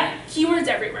called? Yeah, keywords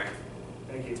everywhere.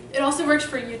 Thank you. It also works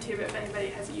for YouTube if anybody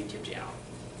has a YouTube channel.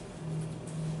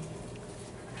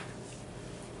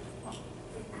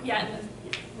 Yeah, and then,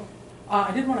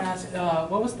 I did want to ask,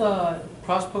 what was the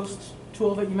cross-post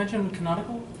tool that you mentioned,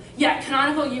 Canonical? yeah,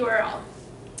 canonical URL.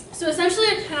 So essentially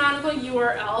a canonical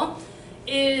URL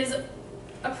is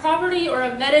a property or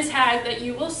a meta tag that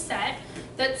you will set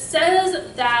that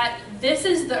says that this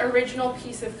is the original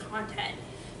piece of content.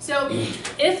 So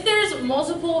if there's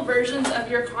multiple versions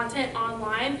of your content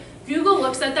online, Google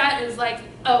looks at that and is like,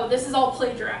 oh, this is all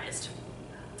plagiarized.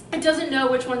 It doesn't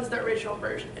know which one's the original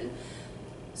version.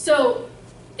 So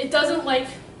it doesn't like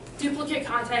duplicate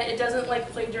content, it doesn't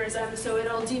like plagiarism, so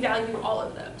it'll devalue all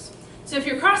of those. So if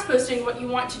you're cross-posting, what you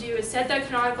want to do is set that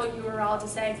canonical URL to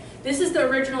say, this is the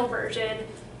original version,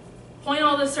 point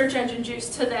all the search engine juice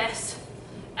to this,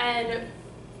 and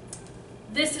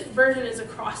this version is a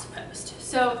cross-post.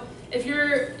 So if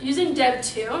you're using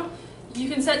dev.to, you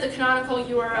can set the canonical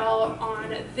URL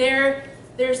on there.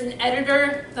 There's an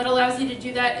editor that allows you to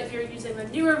do that if you're using the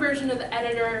newer version of the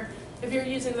editor. If you're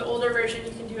using the older version,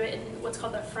 you can do it in what's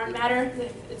called the front matter.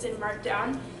 It's in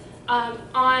Markdown.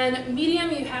 On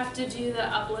Medium, you have to do the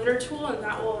uploader tool, and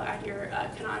that will add your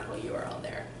canonical URL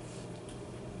there.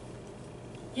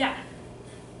 Yeah.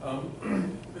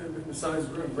 Besides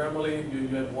Grammarly, you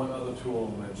had one other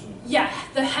tool mentioned. Yeah,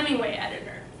 the Hemingway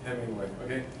editor. Hemingway,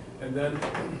 okay. And then,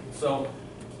 so,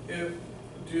 do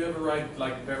you ever write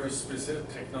like very specific,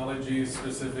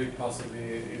 technology-specific,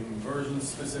 possibly even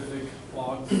version-specific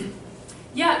blogs?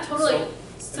 Yeah, totally.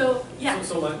 So yeah.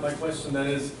 So my question then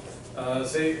is,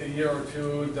 say a year or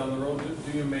two down the road,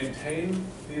 do you maintain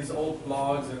these old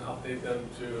blogs and update them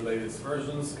to latest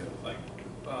versions? Like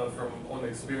from own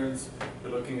experience,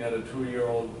 you're looking at a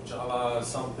 2-year-old Java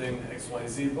something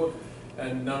XYZ book,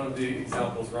 and none of the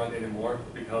examples run anymore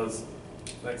because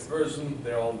next version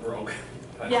they're all broke.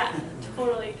 Yeah,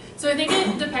 totally. So I think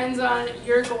it depends on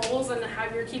your goals and how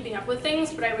you're keeping up with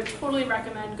things, but I would totally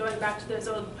recommend going back to those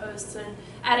old posts and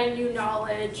adding new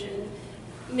knowledge and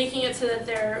making it so that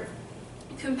they're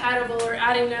compatible, or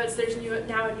adding notes, there's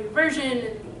now a new version,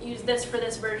 and use this for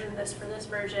this version, this for this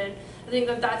version. I think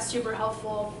that that's super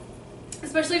helpful,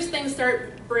 especially if things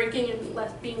start breaking and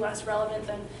being less relevant,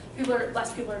 then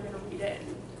less people are going to read it.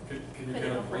 Can you kind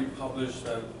of republish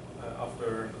that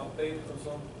after an update or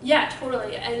so? Yeah,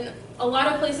 totally. And a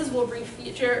lot of places will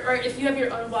refeature, or if you have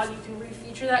your own blog, you can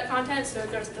refeature that content so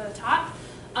it goes to the top.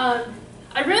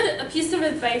 I read a piece of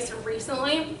advice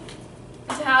recently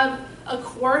to have a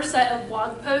core set of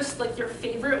blog posts, like your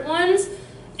favorite ones,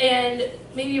 and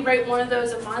maybe write one of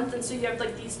those a month, and so you have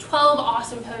like these 12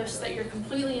 awesome posts that you're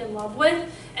completely in love with,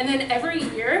 and then every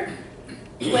year,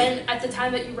 when at the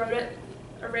time that you wrote it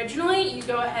originally, you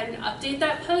go ahead and update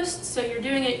that post, so you're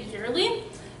doing it yearly,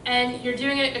 and you're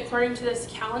doing it according to this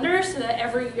calendar, so that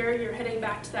every year you're hitting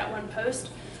back to that one post.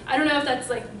 I don't know if that's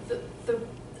like the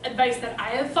advice that I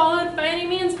have followed by any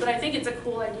means, but I think it's a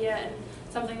cool idea and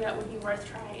something that would be worth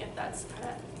trying if that's kind of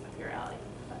up your alley.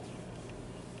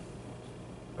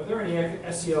 Are there any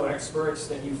SEO experts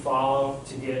that you follow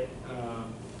to get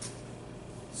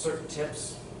certain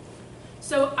tips?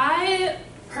 So I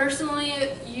personally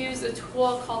use a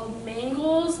tool called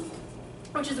Mangles,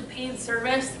 which is a paid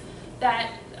service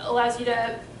that allows you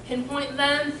to pinpoint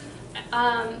them.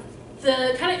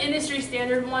 The kind of industry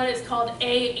standard one is called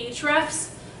Ahrefs,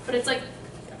 but it's like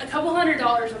a couple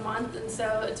 $100s a month, and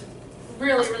so it's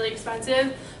really, really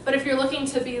expensive. But if you're looking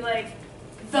to be like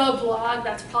the blog,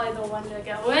 that's probably the one to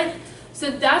go with. So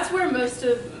that's where most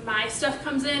of my stuff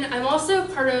comes in. I'm also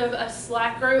part of a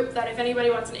Slack group that if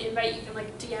anybody wants an invite, you can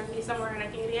like DM me somewhere and I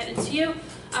can get into you.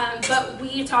 But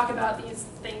we talk about these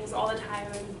things all the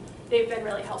time, and they've been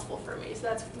really helpful for me. So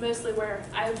that's mostly where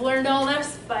I've learned all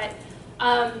this. But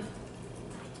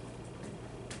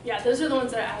yeah, those are the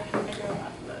ones that I go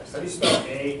about the most. How do you spell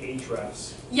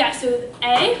Ahrefs? Yeah, so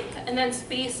A and then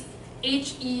space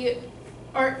H-E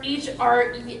or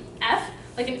H-R-E-F,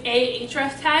 like an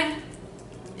Ahref tag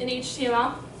in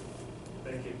HTML.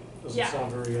 Thank you. Doesn't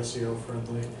sound very SEO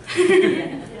friendly.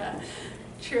 Yeah,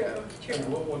 true.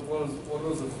 And what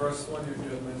was the first one you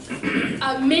had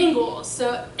mentioned? Mangles,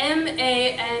 so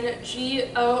M-A-N-G-O-O-L-S.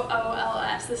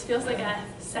 This feels like a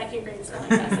second grade spelling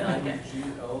test. I like it.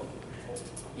 G-L.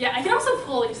 Yeah, I can also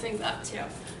pull these things up too.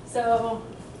 So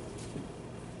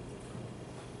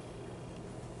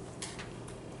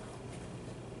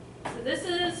this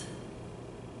is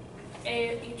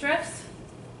Ahrefs,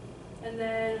 and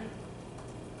then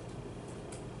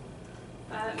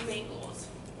main goals.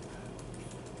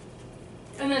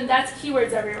 And then that's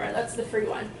keywords everywhere. That's the free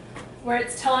one, where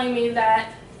it's telling me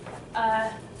that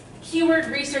keyword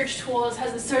research tools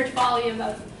has a search volume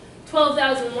of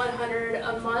 12,100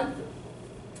 a month,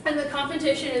 and the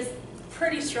competition is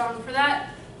pretty strong for that,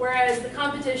 whereas the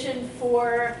competition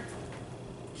for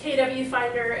KW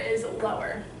Finder is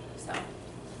lower. So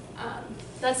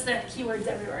that's the keywords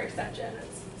everywhere extension.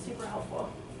 It's super helpful.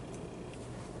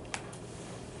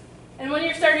 And when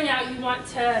you're starting out, you want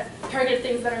to target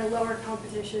things that are lower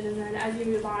competition, and then as you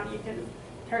move on, you can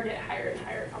target higher and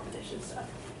higher competition stuff.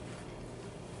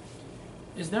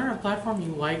 Is there a platform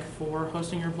you like for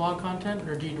hosting your blog content,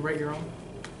 or do you write your own?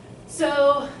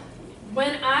 So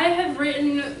when I have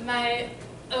written my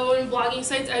own blogging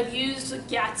sites, I've used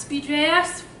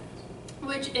Gatsby.js,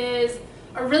 which is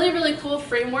a really, really cool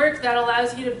framework that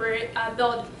allows you to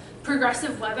build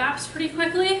progressive web apps pretty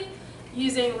quickly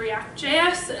using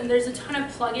React.js, and there's a ton of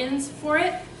plugins for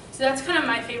it. So that's kind of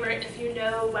my favorite if you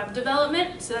know web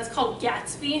development. So that's called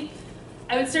Gatsby.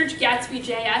 I would search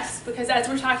Gatsby.js because as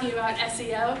we're talking about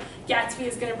SEO, Gatsby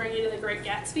is going to bring you to the Great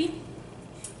Gatsby.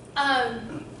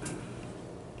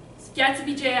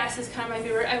 Gatsby.js is kind of my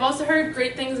favorite. I've also heard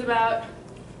great things about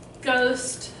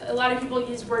Ghost. A lot of people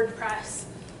use WordPress.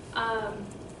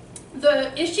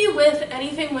 The issue with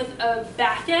anything with a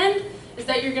backend is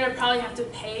that you're going to probably have to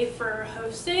pay for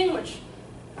hosting, which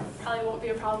probably won't be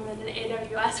a problem in an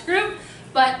AWS group.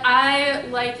 But I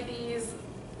like these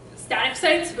static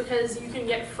sites because you can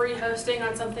get free hosting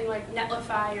on something like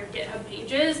Netlify or GitHub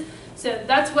Pages. So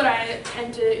that's what I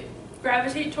tend to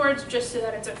gravitate towards, just so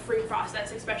that it's a free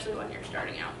process, especially when you're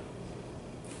starting out.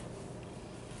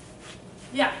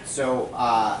 Yeah? So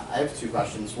I have two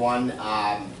questions. One,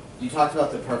 you talked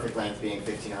about the perfect length being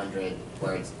 1,500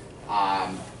 words.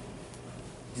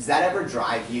 Does that ever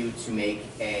drive you to make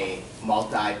a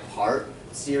multi-part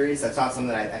series? That's not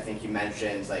something I think you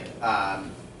mentioned, like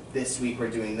this week we're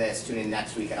doing this, tune in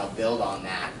next week and I'll build on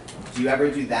that. Do you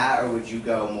ever do that, or would you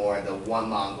go more the one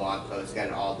long blog post, get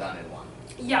it all done in one?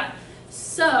 Yeah,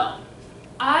 so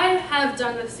I have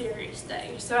done the series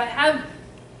thing. So I have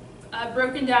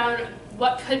broken down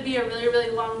what could be a really,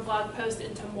 really long blog post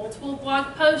into multiple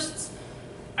blog posts.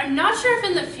 I'm not sure if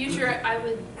in the future I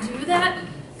would do that.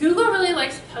 Google really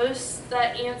likes posts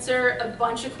that answer a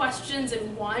bunch of questions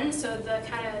in one, so the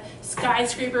kind of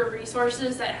skyscraper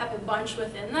resources that have a bunch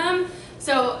within them.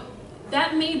 So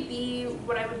that may be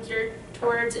what I would gear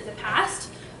towards in the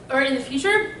past or in the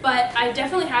future, but I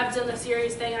definitely have done the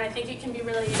series thing, and I think it can be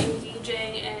really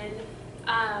engaging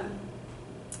and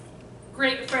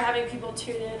great for having people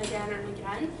tune in again and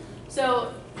again.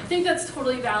 So I think that's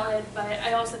totally valid, but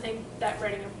I also think that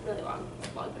writing a really long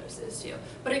blog post is too.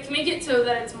 But it can make it so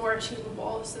that it's more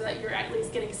achievable, so that you're at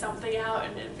least getting something out,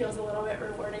 and it feels a little bit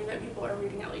rewarding that people are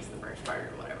reading at least the first part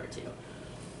or whatever too.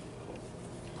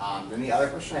 Then the other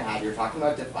question I had, you were talking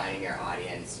about defining your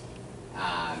audience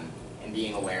and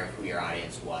being aware of who your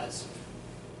audience was.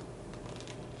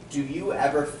 Do you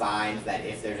ever find that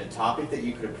if there's a topic that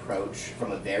you could approach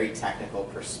from a very technical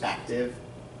perspective,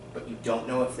 but you don't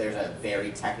know if there's a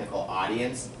very technical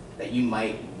audience, that you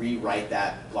might rewrite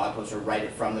that blog post or write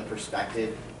it from the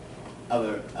perspective of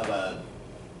a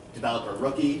developer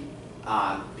rookie?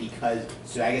 Because,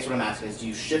 so I guess what I'm asking is, do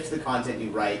you shift the content you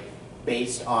write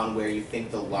based on where you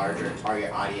think the larger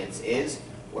target audience is?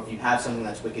 Or if you have something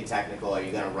that's wicked technical, are you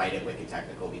going to write it wicked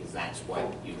technical because that's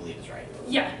what you believe is right?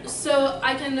 Yeah, so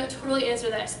I can totally answer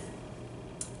this.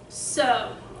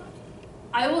 So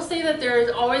I will say that there is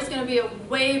always going to be a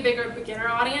way bigger beginner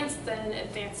audience than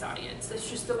advanced audience. It's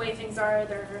just the way things are.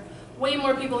 There are way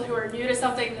more people who are new to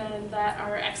something than that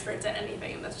are experts at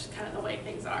anything, and that's just kind of the way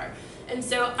things are. And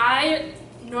so I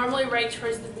normally write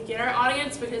towards the beginner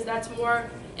audience because that's more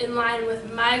in line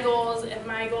with my goals, and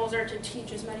my goals are to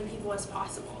teach as many people as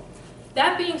possible.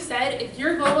 That being said, if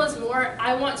your goal is more,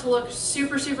 I want to look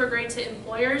super, super great to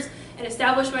employers and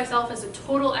establish myself as a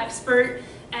total expert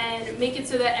and make it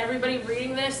so that everybody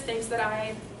reading this thinks that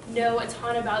I know a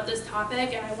ton about this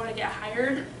topic and I want to get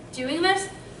hired doing this,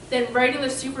 then writing the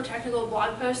super technical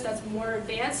blog post that's more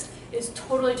advanced is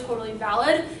totally, totally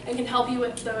valid and can help you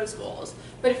with those goals.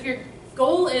 But if your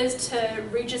goal is to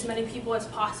reach as many people as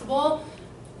possible,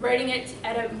 writing it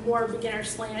at a more beginner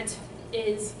slant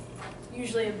is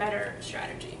usually a better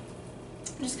strategy,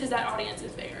 just because that audience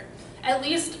is bigger. At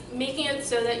least making it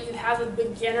so that you have a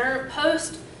beginner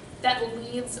post that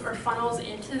leads or funnels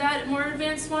into that more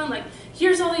advanced one. Like,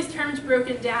 here's all these terms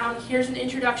broken down, here's an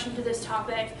introduction to this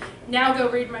topic, now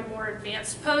go read my more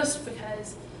advanced post,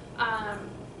 because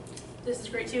this is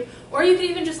great too. Or you can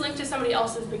even just link to somebody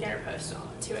else's beginner post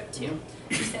to it too.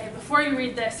 You say, before you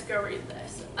read this, go read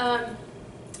this.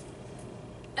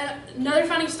 Another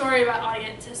funny story about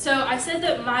audience. So I said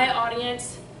that my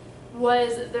audience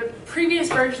was the previous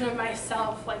version of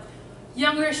myself, like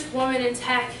youngerish woman in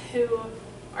tech who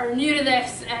are new to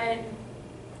this and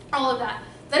all of that.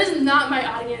 That is not my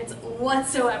audience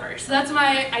whatsoever. So that's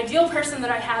my ideal person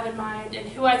that I have in mind and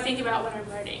who I think about when I'm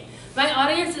writing. My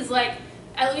audience is like,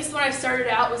 at least when I started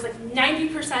out, was like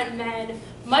 90% men,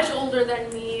 much older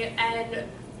than me, and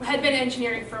had been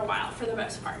engineering for a while for the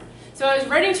most part. So I was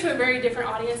writing to a very different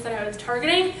audience than I was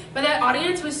targeting, but that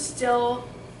audience was still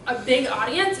a big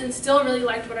audience and still really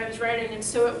liked what I was writing, and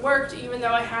so it worked even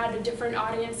though I had a different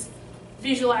audience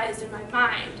visualized in my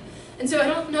mind. And so I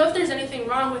don't know if there's anything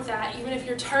wrong with that. Even if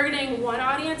you're targeting one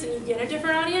audience and you get a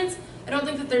different audience, I don't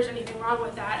think that there's anything wrong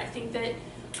with that. I think that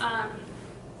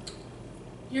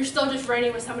you're still just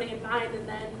writing with somebody in mind, and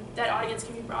then that audience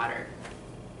can be broader.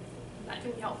 That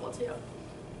can be helpful too.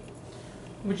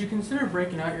 Would you consider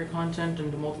breaking out your content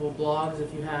into multiple blogs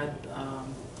if you had,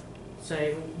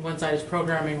 say, one side is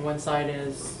programming, one side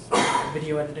is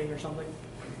video editing or something?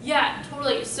 Yeah,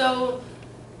 totally. So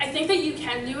I think that you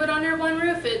can do it under one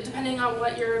roof, depending on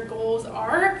what your goals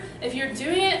are. If you're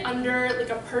doing it under like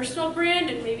a personal brand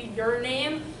and maybe your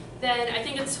name, then I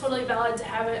think it's totally valid to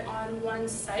have it on one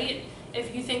site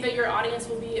if you think that your audience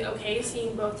will be okay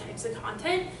seeing both types of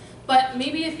content. But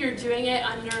maybe if you're doing it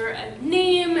under a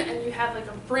name and you have like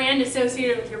a brand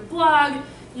associated with your blog,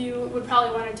 you would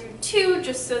probably want to do two,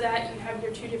 just so that you have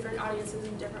your two different audiences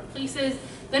in different places.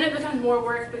 Then it becomes more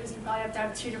work because you probably have to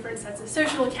have two different sets of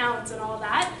social accounts and all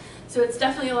that. So it's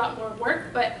definitely a lot more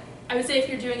work, but I would say if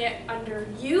you're doing it under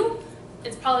you,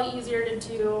 it's probably easier to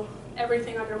do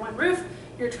everything under one roof.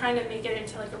 You're trying to make it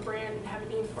into like a brand and have a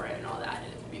name for it and all that,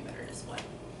 and it would be better display.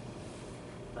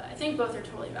 But I think both are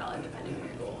totally valid depending on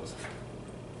your goals.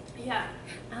 Yeah.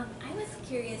 I was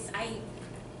curious,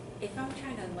 if I'm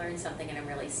trying to learn something and I'm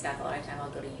really stuck, a lot of time I'll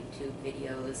go to YouTube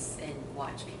videos and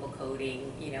watch people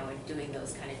coding, and doing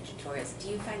those kind of tutorials. Do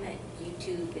you find that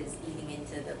YouTube is eating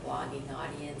into the blogging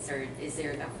audience, or is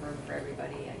there enough room for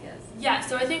everybody, I guess? Yeah,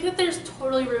 so I think that there's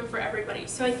totally room for everybody.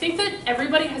 So I think that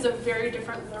everybody has a very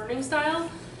different learning style,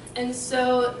 and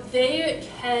so they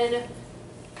can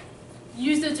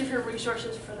use those different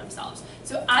resources for themselves.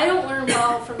 So I don't learn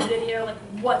well from video like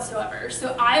whatsoever.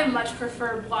 So I much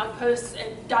prefer blog posts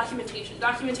and documentation.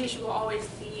 Documentation will always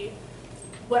be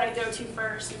what I go to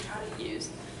first and try to use.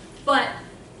 But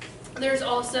there's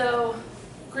also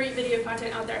great video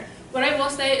content out there. What I will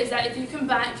say is that if you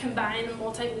combine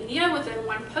multimedia within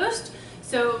one post,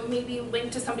 so maybe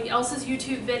link to somebody else's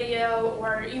YouTube video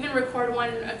or even record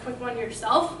a quick one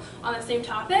yourself on the same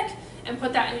topic, and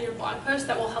put that in your blog post,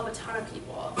 that will help a ton of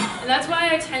people. And that's why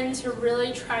I tend to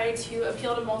really try to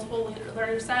appeal to multiple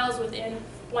learning styles within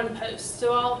one post.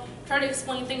 So I'll try to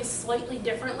explain things slightly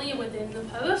differently within the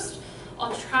post.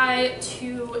 I'll try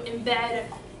to embed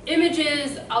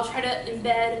images. I'll try to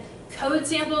embed code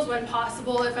samples when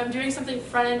possible. If I'm doing something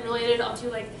front-end related, I'll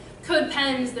do like code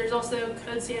pens. There's also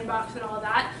code sandbox and all of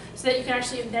that, so that you can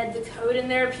actually embed the code in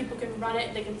there. People can run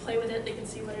it, they can play with it, they can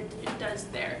see what it does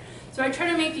there. So I try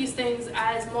to make these things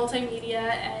as multimedia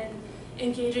and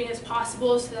engaging as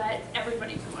possible so that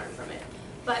everybody can learn from it.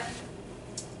 But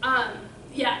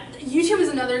yeah, YouTube is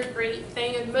another great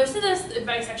thing, and most of this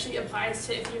advice actually applies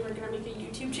to if you were going to make a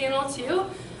YouTube channel too.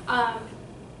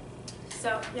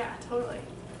 So yeah, totally.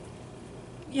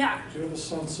 Yeah. Do you have a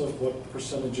sense of what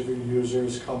percentage of your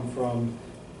users come from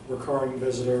recurring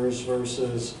visitors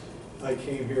versus I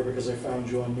came here because I found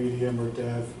you on Medium or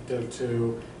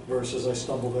dev.to versus I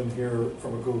stumbled in here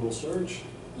from a Google search?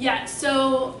 Yeah,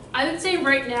 so I would say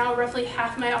right now roughly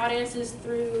half my audience is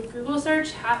through Google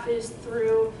search, half is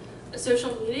through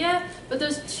social media, but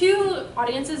those two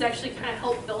audiences actually kind of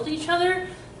help build each other.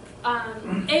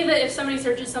 That if somebody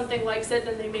searches something, likes it,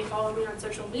 then they may follow me on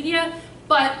social media,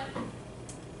 but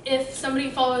if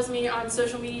somebody follows me on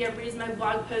social media, reads my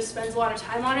blog post, spends a lot of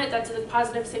time on it, that's a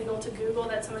positive signal to Google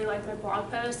that somebody liked my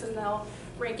blog post and they'll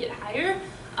rank it higher.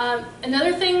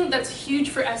 Another thing that's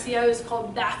huge for SEO is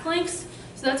called backlinks.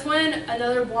 So that's when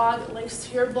another blog links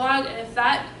to your blog, and if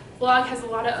that blog has a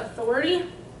lot of authority,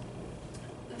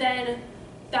 then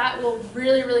that will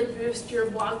really, really boost your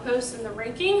blog posts and the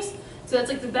rankings. So that's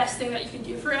like the best thing that you can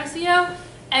do for SEO.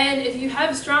 And if you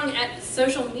have strong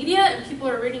social media and people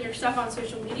are reading your stuff on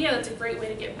social media, that's a great way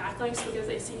to get backlinks because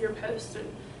they see your post and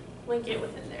link it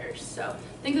within theirs. So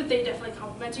I think that they definitely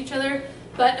complement each other.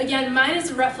 But again, mine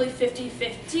is roughly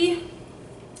 50-50.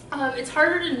 It's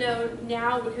harder to know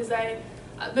now because I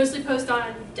mostly post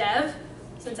on dev,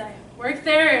 since I work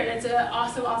there, and it's an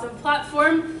awesome, awesome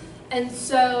platform. And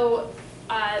so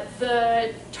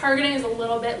the targeting is a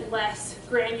little bit less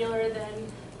granular than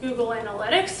Google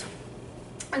Analytics.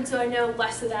 And so I know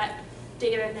less of that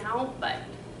data now, but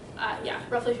yeah,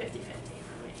 roughly 50-50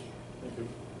 for me. Thank you.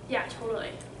 Yeah, totally.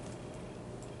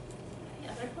 Any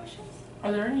other questions?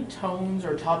 Are there any tones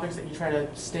or topics that you try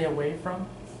to stay away from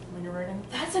when you're writing?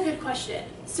 That's a good question.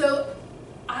 So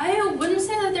I wouldn't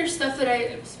say that there's stuff that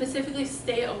I specifically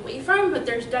stay away from, but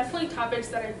there's definitely topics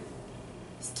that I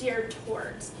steer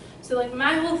towards. So like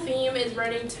my whole theme is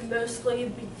writing to mostly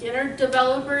beginner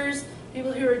developers,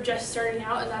 people who are just starting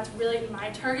out, and that's really my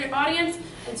target audience.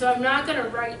 And so I'm not going to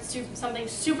write something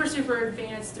super, super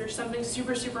advanced or something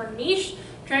super, super niche.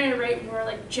 I'm trying to write more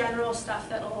like general stuff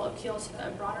that will appeal to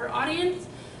a broader audience.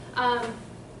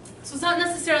 So it's not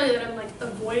necessarily that I'm like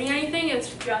avoiding anything,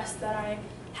 it's just that I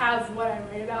have what I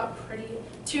write about pretty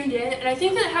tuned in. And I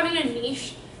think that having a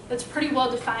niche that's pretty well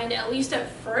defined, at least at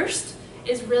first,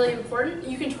 is really important.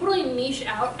 You can totally niche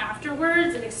out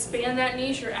afterwards and expand that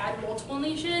niche or add multiple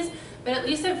niches, but at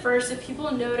least at first, if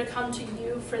people know to come to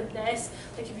you for this,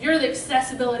 like if you're the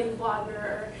accessibility blogger,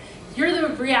 or you're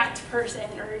the React person,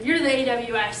 or you're the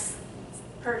AWS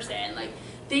person, like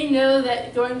they know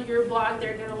that going to your blog,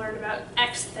 they're going to learn about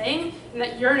X thing, and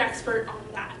that you're an expert on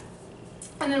that.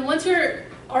 And then once you're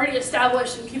already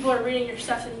established and people are reading your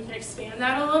stuff, then you can expand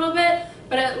that a little bit.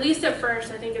 But at least at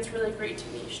first, I think it's really great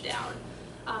to niche down.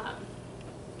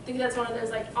 I think that's one of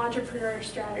those like entrepreneur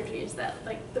strategies that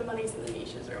like the money's in the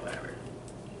niches or whatever.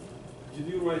 Did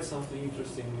you write something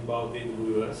interesting about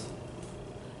AWS?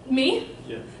 Me?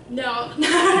 Yeah. No,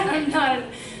 I'm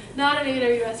not an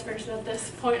AWS person at this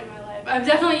point in my life. I've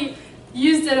definitely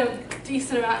used it a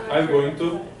decent amount in my I'm career. going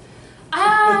to.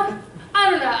 I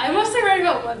don't know. I mostly write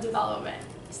about web development,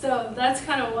 so that's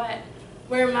kind of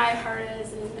where my heart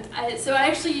is. And so I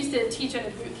actually used to teach at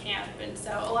a boot camp, and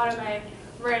so a lot of my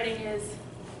writing is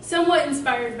somewhat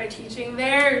inspired by teaching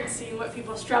there and seeing what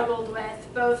people struggled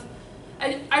with.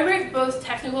 I write both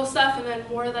technical stuff and then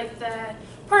more like the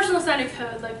personal side of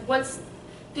code, like what's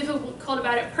difficult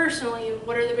about it personally and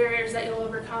what are the barriers that you'll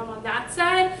overcome on that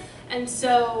side. And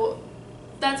so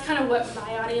that's kind of what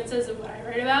my audience is and what I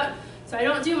write about. So I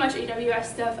don't do much AWS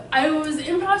stuff. I was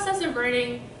in process of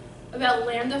writing about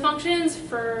Lambda functions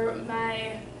for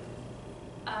my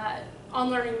On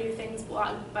Learning New Things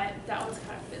blog, but that one's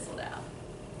kind of fizzled out.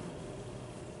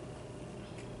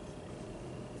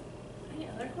 Any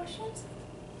other questions?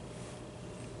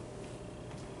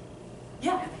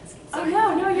 Yeah. Oh,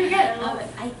 no, you're good. I love it.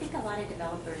 I think a lot of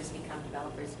developers become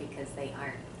developers because they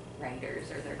aren't writers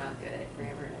or they're not good at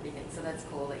grammar and everything. So that's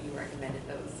cool that you recommended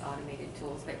those automated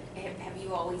tools. But have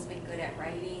you always been good at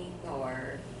writing,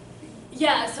 or?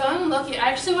 Yeah, so I'm lucky. I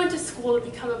actually went to school to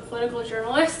become a political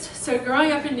journalist. So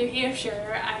growing up in New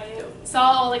Hampshire, I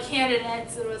saw all the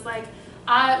candidates and was like,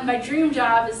 my dream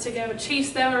job is to go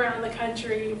chase them around the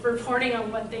country reporting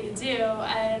on what they do.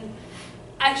 And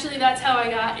actually that's how I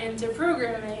got into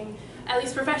programming, at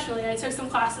least professionally. I took some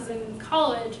classes in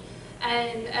college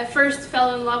and at first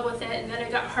fell in love with it, and then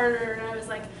it got harder and I was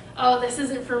like, oh, this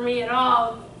isn't for me at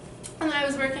all. And then I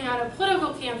was working on a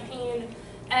political campaign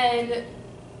and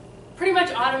pretty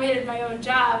much automated my own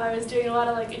job. I was doing a lot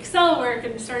of like Excel work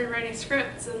and started writing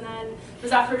scripts, and then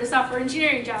was offered a software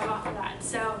engineering job off of that.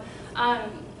 So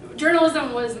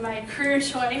journalism was my career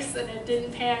choice, and it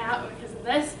didn't pan out because of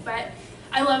this, but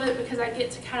I love it because I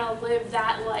get to kind of live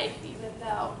that life even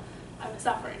though I'm a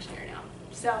software engineer now.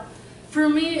 So for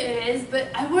me it is, but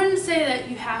I wouldn't say that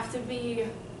you have to be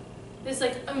this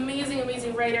like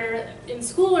amazing writer in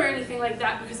school or anything like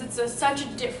that, because it's such a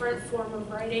different form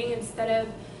of writing. Instead of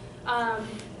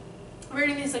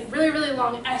writing these like really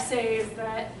long essays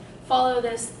that follow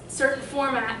this certain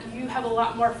format, you have a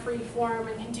lot more free form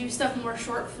and can do stuff more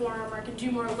short form, or can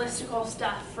do more listicle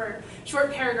stuff for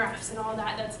short paragraphs and all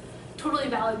that. That's totally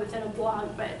valid within a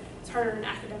blog, but it's harder in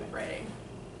academic writing.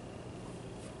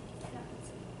 Yeah.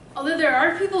 Although there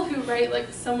are people who write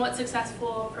like somewhat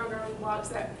successful programming blogs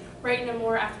that write in a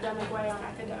more academic way on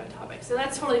academic topics. So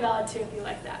that's totally valid too if you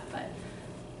like that, but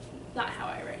not how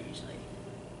I write usually.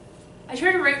 I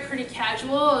try to write pretty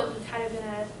casual and kind of in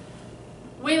a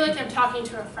way like I'm talking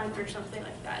to a friend or something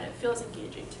like that. It feels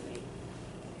engaging to me.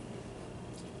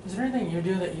 Is there anything you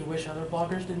do that you wish other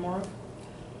bloggers did more of?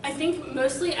 I think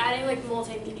mostly adding like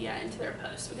multimedia into their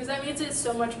posts, because that makes it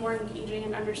so much more engaging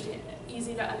and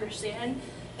easy to understand.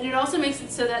 And it also makes it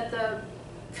so that the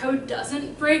code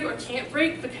doesn't break or can't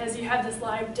break because you have this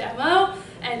live demo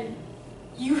and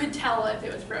you could tell if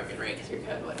it was broken, right? Because your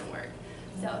code wouldn't work.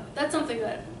 So that's something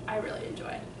that I really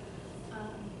enjoy.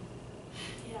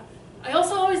 Yeah. I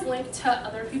also always link to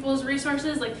other people's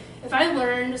resources. Like, if I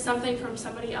learned something from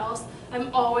somebody else,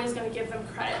 I'm always going to give them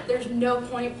credit. There's no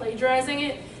point plagiarizing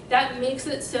it. That makes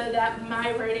it so that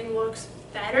my writing looks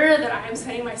better, that I'm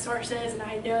citing my sources, and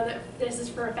I know that this is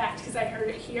for a fact because I heard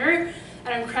it here,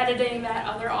 and I'm crediting that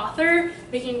other author,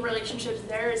 making relationships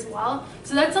there as well.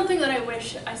 So that's something that I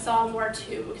wish I saw more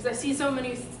too, because I see so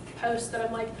many posts that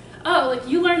I'm like, oh, like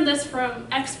you learned this from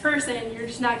X person, you're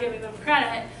just not giving them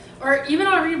credit. Or even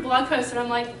I'll read a blog post and I'm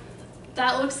like,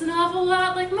 that looks an awful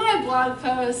lot like my blog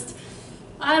post.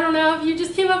 I don't know if you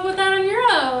just came up with that on your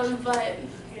own, but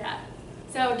yeah.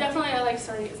 So definitely I like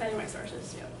citing my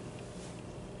sources too.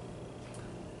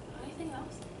 Anything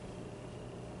else?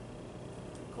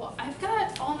 Cool. I've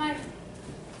got all my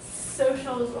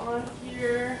socials on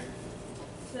here.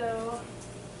 So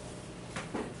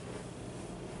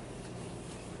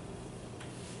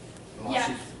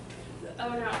yeah. Oh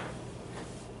no.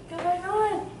 Go back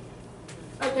on.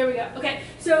 Oh, there we go. Okay,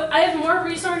 so I have more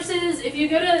resources. If you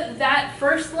go to that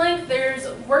first link, there's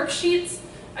worksheets.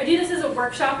 I do this as a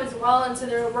workshop as well, and so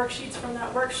there are worksheets from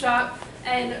that workshop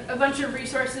and a bunch of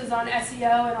resources on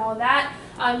SEO and all of that.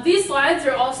 These slides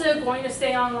are also going to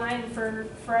stay online for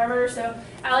forever, so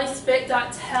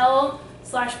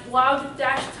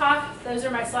allyspit.tel/blog-talk. Those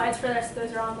are my slides for this.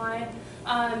 Those are online.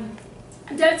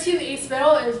 dev.to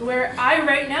Spittel is where I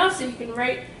write now, so you can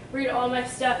read all my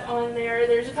stuff on there.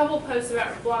 There's a couple posts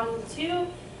about blogging too.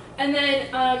 And then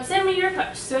send me your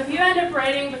posts. So if you end up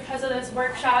writing because of this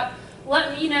workshop,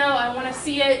 let me know. I want to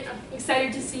see it. I'm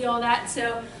excited to see all that.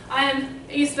 So I am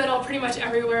Spittel pretty much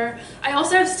everywhere. I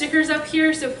also have stickers up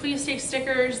here, so please take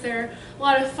stickers. They're a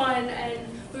lot of fun, and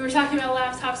we were talking about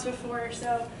laptops before,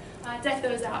 so deck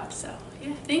those out. So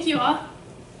yeah, thank you all.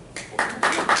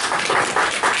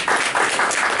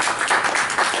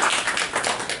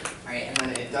 Alright, and then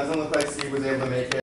it doesn't look like Steve was able to make it.